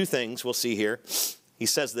 Two things we'll see here. He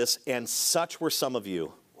says this, and such were some of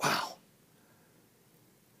you. Wow.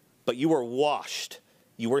 But you were washed,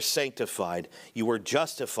 you were sanctified, you were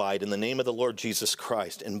justified in the name of the Lord Jesus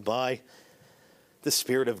Christ and by the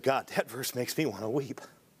Spirit of God. That verse makes me want to weep.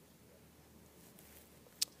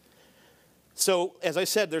 So, as I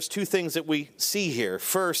said, there's two things that we see here.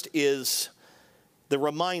 First is the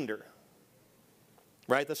reminder.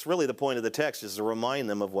 Right? That's really the point of the text, is to remind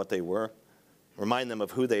them of what they were. Remind them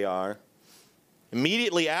of who they are.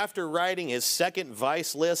 Immediately after writing his second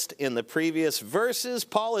vice list in the previous verses,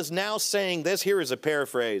 Paul is now saying this. Here is a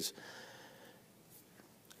paraphrase.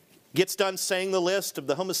 Gets done saying the list of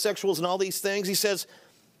the homosexuals and all these things. He says,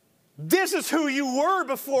 this is who you were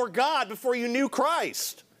before God, before you knew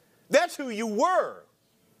Christ. That's who you were.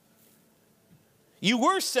 You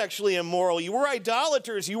were sexually immoral. You were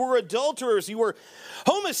idolaters. You were adulterers. You were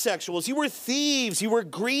homosexuals. You were thieves. You were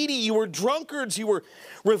greedy. You were drunkards. You were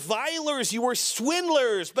revilers. You were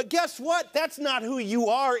swindlers. But guess what? That's not who you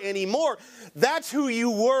are anymore. That's who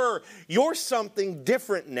you were. You're something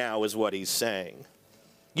different now, is what he's saying.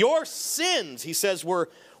 Your sins, he says, were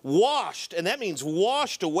washed, and that means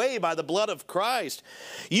washed away by the blood of Christ.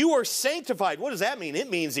 You are sanctified. What does that mean? It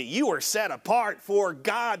means that you are set apart for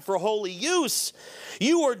God for holy use.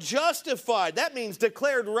 You are justified. That means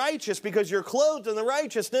declared righteous because you're clothed in the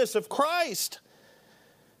righteousness of Christ.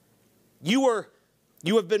 You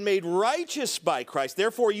have been made righteous by Christ.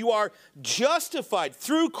 Therefore, you are justified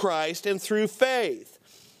through Christ and through faith.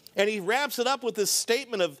 And he wraps it up with this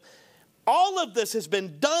statement of, all of this has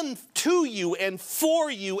been done to you and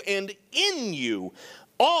for you and in you,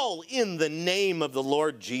 all in the name of the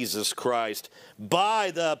Lord Jesus Christ,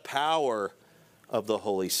 by the power of the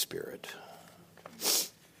Holy Spirit.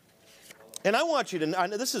 And I want you to,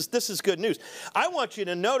 this is good news. I want you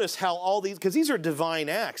to notice how all these, because these are divine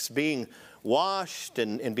acts, being washed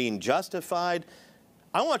and being justified.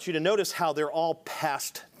 I want you to notice how they're all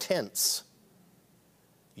past tense.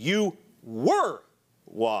 You were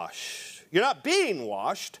washed. You're not being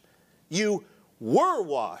washed. You were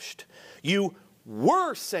washed. You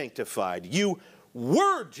were sanctified. You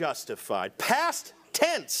were justified. Past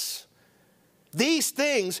tense. These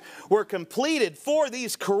things were completed for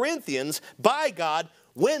these Corinthians by God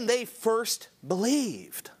when they first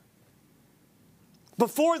believed.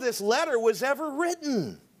 Before this letter was ever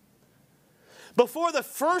written. Before the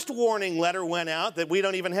first warning letter went out that we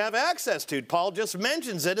don't even have access to. Paul just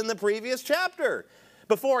mentions it in the previous chapter.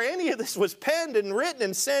 Before any of this was penned and written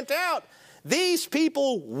and sent out, these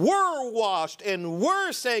people were washed and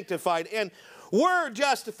were sanctified and were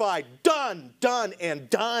justified. Done, done, and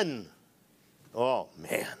done. Oh,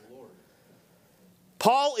 man.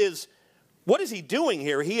 Paul is, what is he doing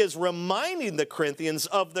here? He is reminding the Corinthians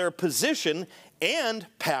of their position and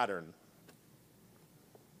pattern.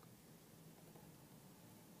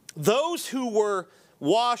 Those who were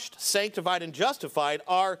washed, sanctified, and justified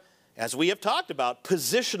are, as we have talked about,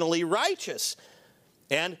 positionally righteous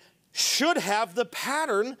and should have the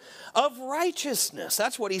pattern of righteousness.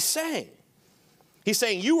 That's what he's saying. He's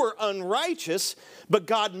saying you were unrighteous, but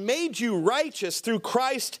God made you righteous through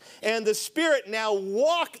Christ and the Spirit. Now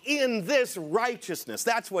walk in this righteousness.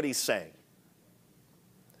 That's what he's saying.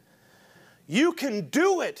 You can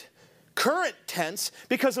do it, current tense,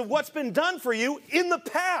 because of what's been done for you in the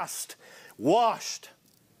past. Washed,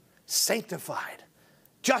 sanctified,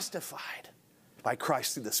 justified by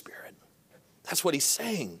Christ through the Spirit. That's what he's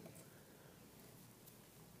saying.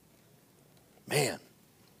 Man,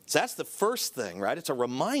 so that's the first thing, right? It's a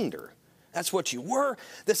reminder. That's what you were.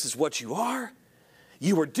 This is what you are.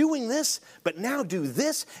 You were doing this, but now do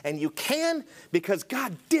this, and you can because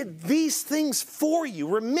God did these things for you.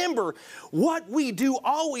 Remember, what we do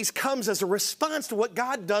always comes as a response to what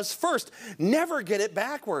God does first. Never get it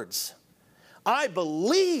backwards. I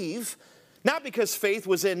believe, not because faith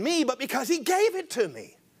was in me, but because he gave it to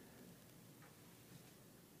me.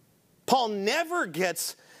 Paul never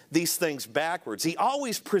gets these things backwards. He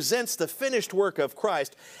always presents the finished work of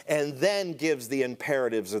Christ and then gives the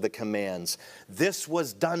imperatives or the commands. This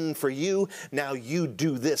was done for you. Now you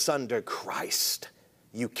do this under Christ.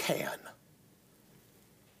 You can.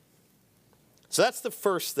 So that's the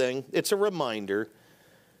first thing. It's a reminder.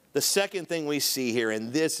 The second thing we see here,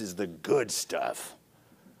 and this is the good stuff.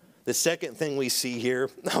 The second thing we see here,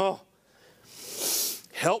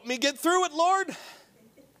 help me get through it, Lord,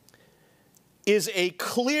 is a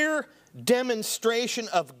clear demonstration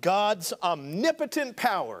of God's omnipotent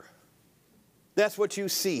power. That's what you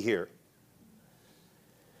see here.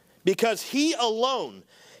 Because he alone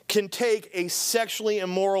can take a sexually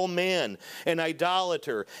immoral man, an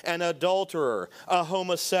idolater, an adulterer, a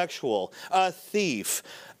homosexual, a thief,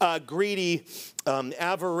 a greedy,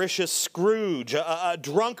 avaricious Scrooge, a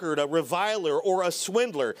drunkard, a reviler, or a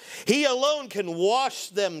swindler. He alone can wash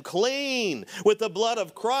them clean with the blood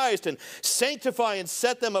of Christ and sanctify and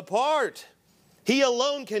set them apart. He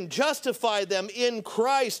alone can justify them in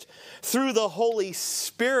Christ through the Holy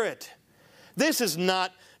Spirit. This is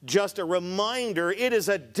not just a reminder. It is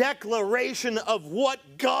a declaration of what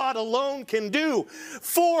God alone can do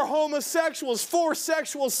for homosexuals, for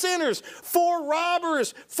sexual sinners, for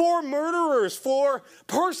robbers, for murderers, for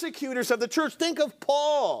persecutors of the church. Think of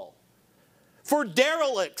Paul. For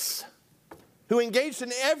derelicts who engaged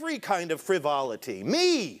in every kind of frivolity.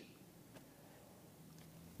 Me.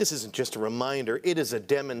 This isn't just a reminder. It is a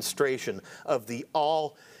demonstration of the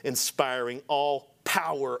all-inspiring,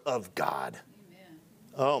 all-power of God. Amen.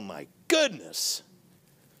 Oh my goodness.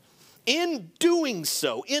 In doing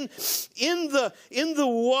so, in the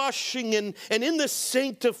washing and in the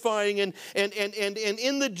sanctifying and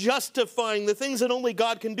in the justifying, the things that only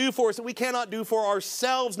God can do for us that we cannot do for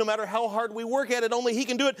ourselves, no matter how hard we work at it, only He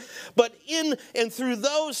can do it. But in and through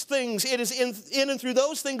those things, it is in and through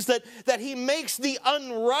those things that He makes the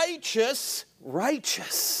unrighteous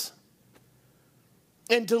righteous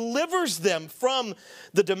and delivers them from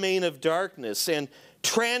the domain of darkness and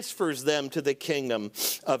transfers them to the kingdom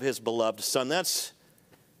of His beloved Son. That's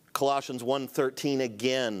Colossians 1:13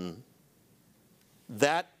 again.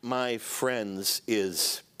 That, my friends,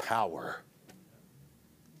 is power.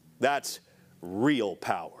 That's real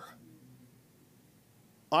power.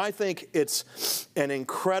 I think it's an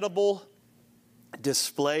incredible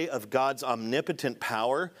display of God's omnipotent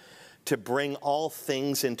power to bring all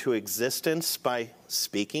things into existence by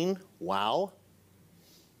speaking. Wow.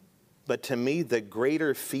 But to me, the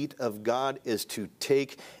greater feat of God is to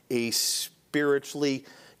take a spiritually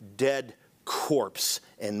dead corpse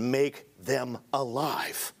and make them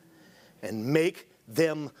alive. And make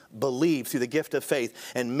them believe through the gift of faith.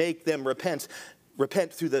 And make them repent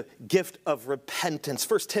through the gift of repentance.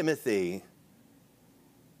 1 Timothy.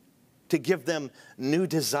 To give them new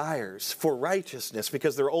desires for righteousness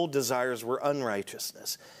because their old desires were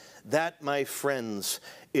unrighteousness. That, my friends,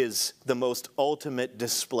 is the most ultimate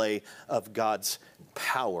display of God's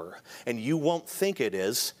power. And you won't think it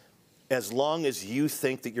is as long as you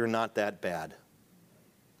think that you're not that bad.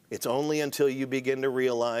 It's only until you begin to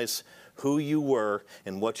realize who you were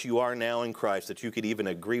and what you are now in Christ that you could even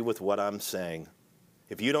agree with what I'm saying.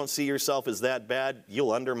 If you don't see yourself as that bad,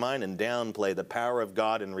 you'll undermine and downplay the power of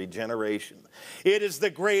God in regeneration. It is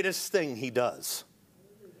the greatest thing He does.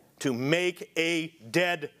 To make a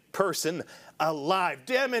dead person alive,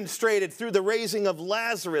 demonstrated through the raising of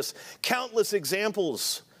Lazarus. Countless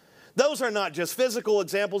examples. Those are not just physical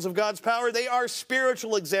examples of God's power, they are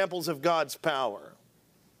spiritual examples of God's power.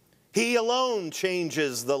 He alone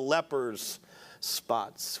changes the leper's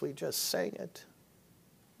spots. We just sang it.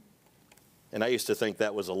 And I used to think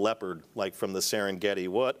that was a leopard, like from the Serengeti.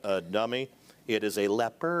 What a dummy. It is a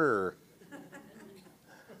leper.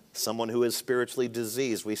 Someone who is spiritually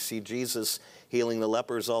diseased. We see Jesus healing the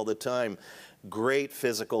lepers all the time. Great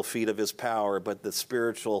physical feat of His power, but the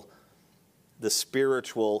spiritual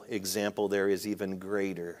example there is even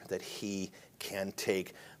greater, that He can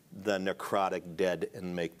take the necrotic dead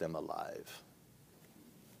and make them alive.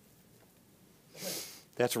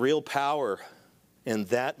 That's real power. And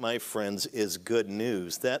that, my friends, is good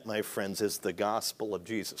news. That, my friends, is the gospel of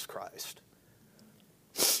Jesus Christ.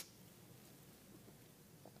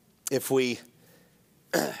 If we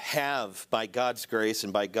have, by God's grace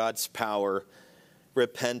and by God's power,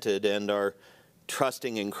 repented and are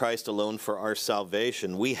trusting in Christ alone for our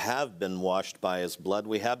salvation, we have been washed by His blood.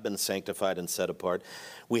 We have been sanctified and set apart.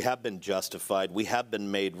 We have been justified. We have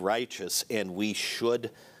been made righteous, and we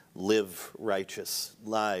should live righteous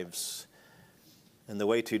lives. And the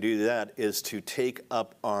way to do that is to take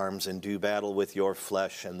up arms and do battle with your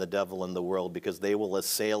flesh and the devil and the world, because they will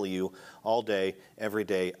assail you all day, every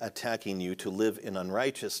day, attacking you to live in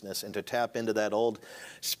unrighteousness and to tap into that old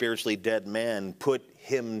spiritually dead man. Put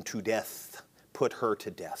him to death. Put her to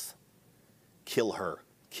death. Kill her.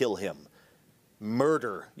 Kill him.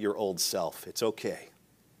 Murder your old self. It's okay.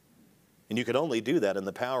 And you can only do that in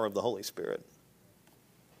the power of the Holy Spirit.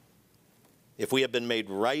 If we have been made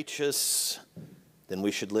righteous, then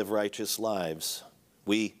we should live righteous lives.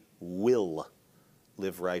 We will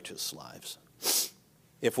live righteous lives.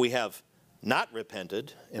 If we have not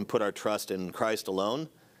repented and put our trust in Christ alone,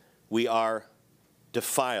 we are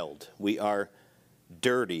defiled, we are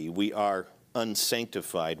dirty, we are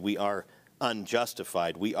unsanctified, we are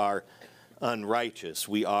unjustified, we are unrighteous,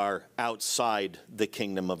 we are outside the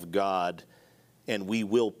kingdom of God, and we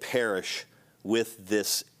will perish with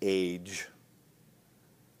this age.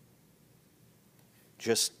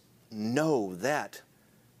 Just know that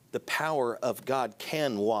the power of God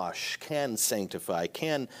can wash, can sanctify,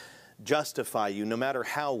 can justify you, no matter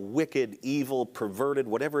how wicked, evil, perverted,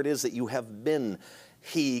 whatever it is that you have been.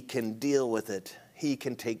 He can deal with it. He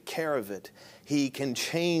can take care of it. He can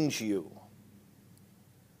change you.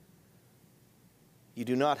 You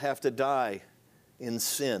do not have to die in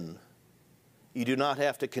sin. You do not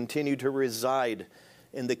have to continue to reside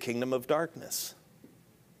in the kingdom of darkness.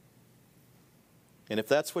 And if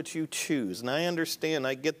that's what you choose, and I understand,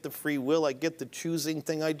 I get the free will, I get the choosing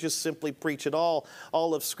thing, I just simply preach it all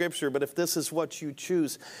of Scripture, but if this is what you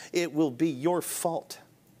choose, it will be your fault.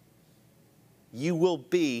 You will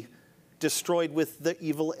be destroyed with the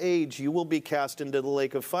evil age. You will be cast into the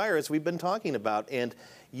lake of fire, as we've been talking about, and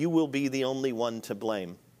you will be the only one to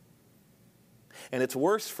blame. And it's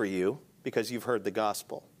worse for you because you've heard the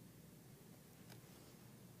gospel.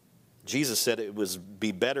 Jesus said it would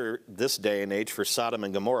be better this day and age for Sodom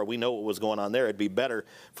and Gomorrah. We know what was going on there. It'd be better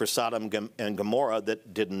for Sodom and Gomorrah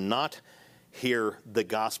that did not hear the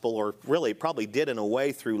gospel, or really probably did in a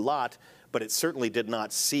way through Lot, but it certainly did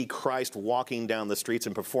not see Christ walking down the streets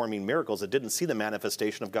and performing miracles. It didn't see the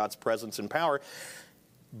manifestation of God's presence and power.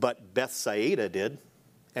 But Bethsaida did,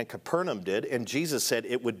 and Capernaum did, and Jesus said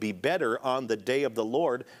it would be better on the day of the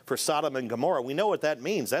Lord for Sodom and Gomorrah. We know what that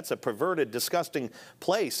means. That's a perverted, disgusting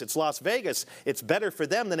place. It's Las Vegas. It's better for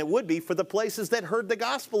them than it would be for the places that heard the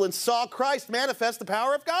gospel and saw Christ manifest the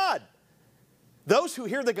power of God. Those who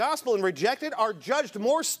hear the gospel and reject it are judged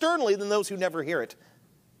more sternly than those who never hear it.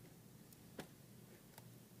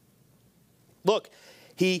 Look,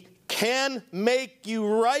 He can make you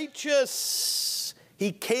righteous.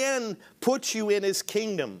 He can put you in His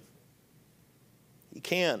kingdom. He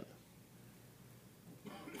can.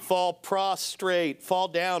 Fall prostrate, fall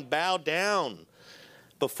down, bow down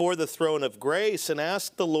before the throne of grace and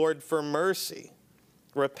ask the Lord for mercy.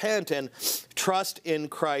 Repent and trust in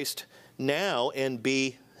Christ now and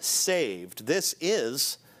be saved. This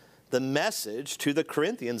is the message to the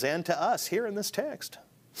Corinthians and to us here in this text.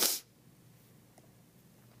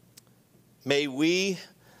 May we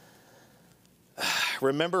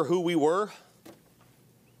remember who we were,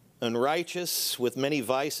 unrighteous, with many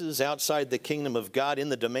vices, outside the kingdom of God, in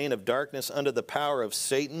the domain of darkness, under the power of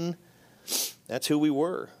Satan. That's who we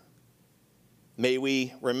were. May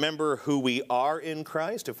we remember who we are in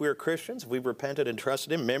Christ. If we're Christians, if we've repented and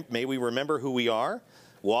trusted Him, may we remember who we are: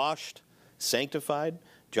 washed, sanctified,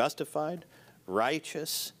 justified,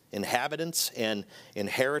 righteous, inhabitants and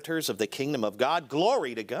inheritors of the kingdom of God.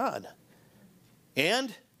 Glory to God.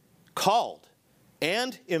 And called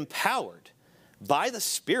and empowered by the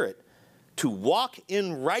Spirit to walk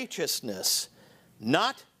in righteousness,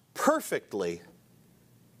 not perfectly,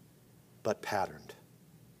 but patterned.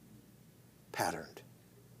 Patterned.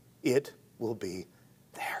 It will be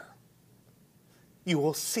there. You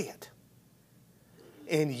will see it.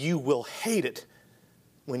 And you will hate it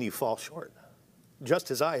when you fall short.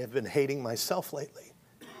 Just as I have been hating myself lately,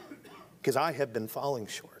 because I have been falling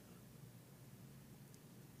short.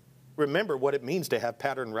 Remember what it means to have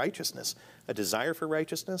patterned righteousness: a desire for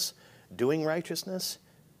righteousness, doing righteousness,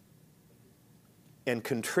 and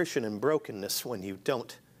contrition and brokenness when you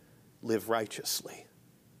don't live righteously.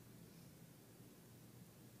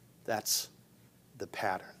 That's the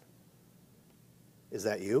pattern. Is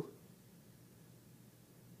that you?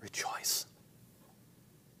 Rejoice.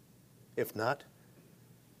 If not,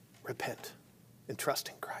 repent and trust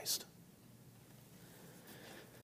in Christ.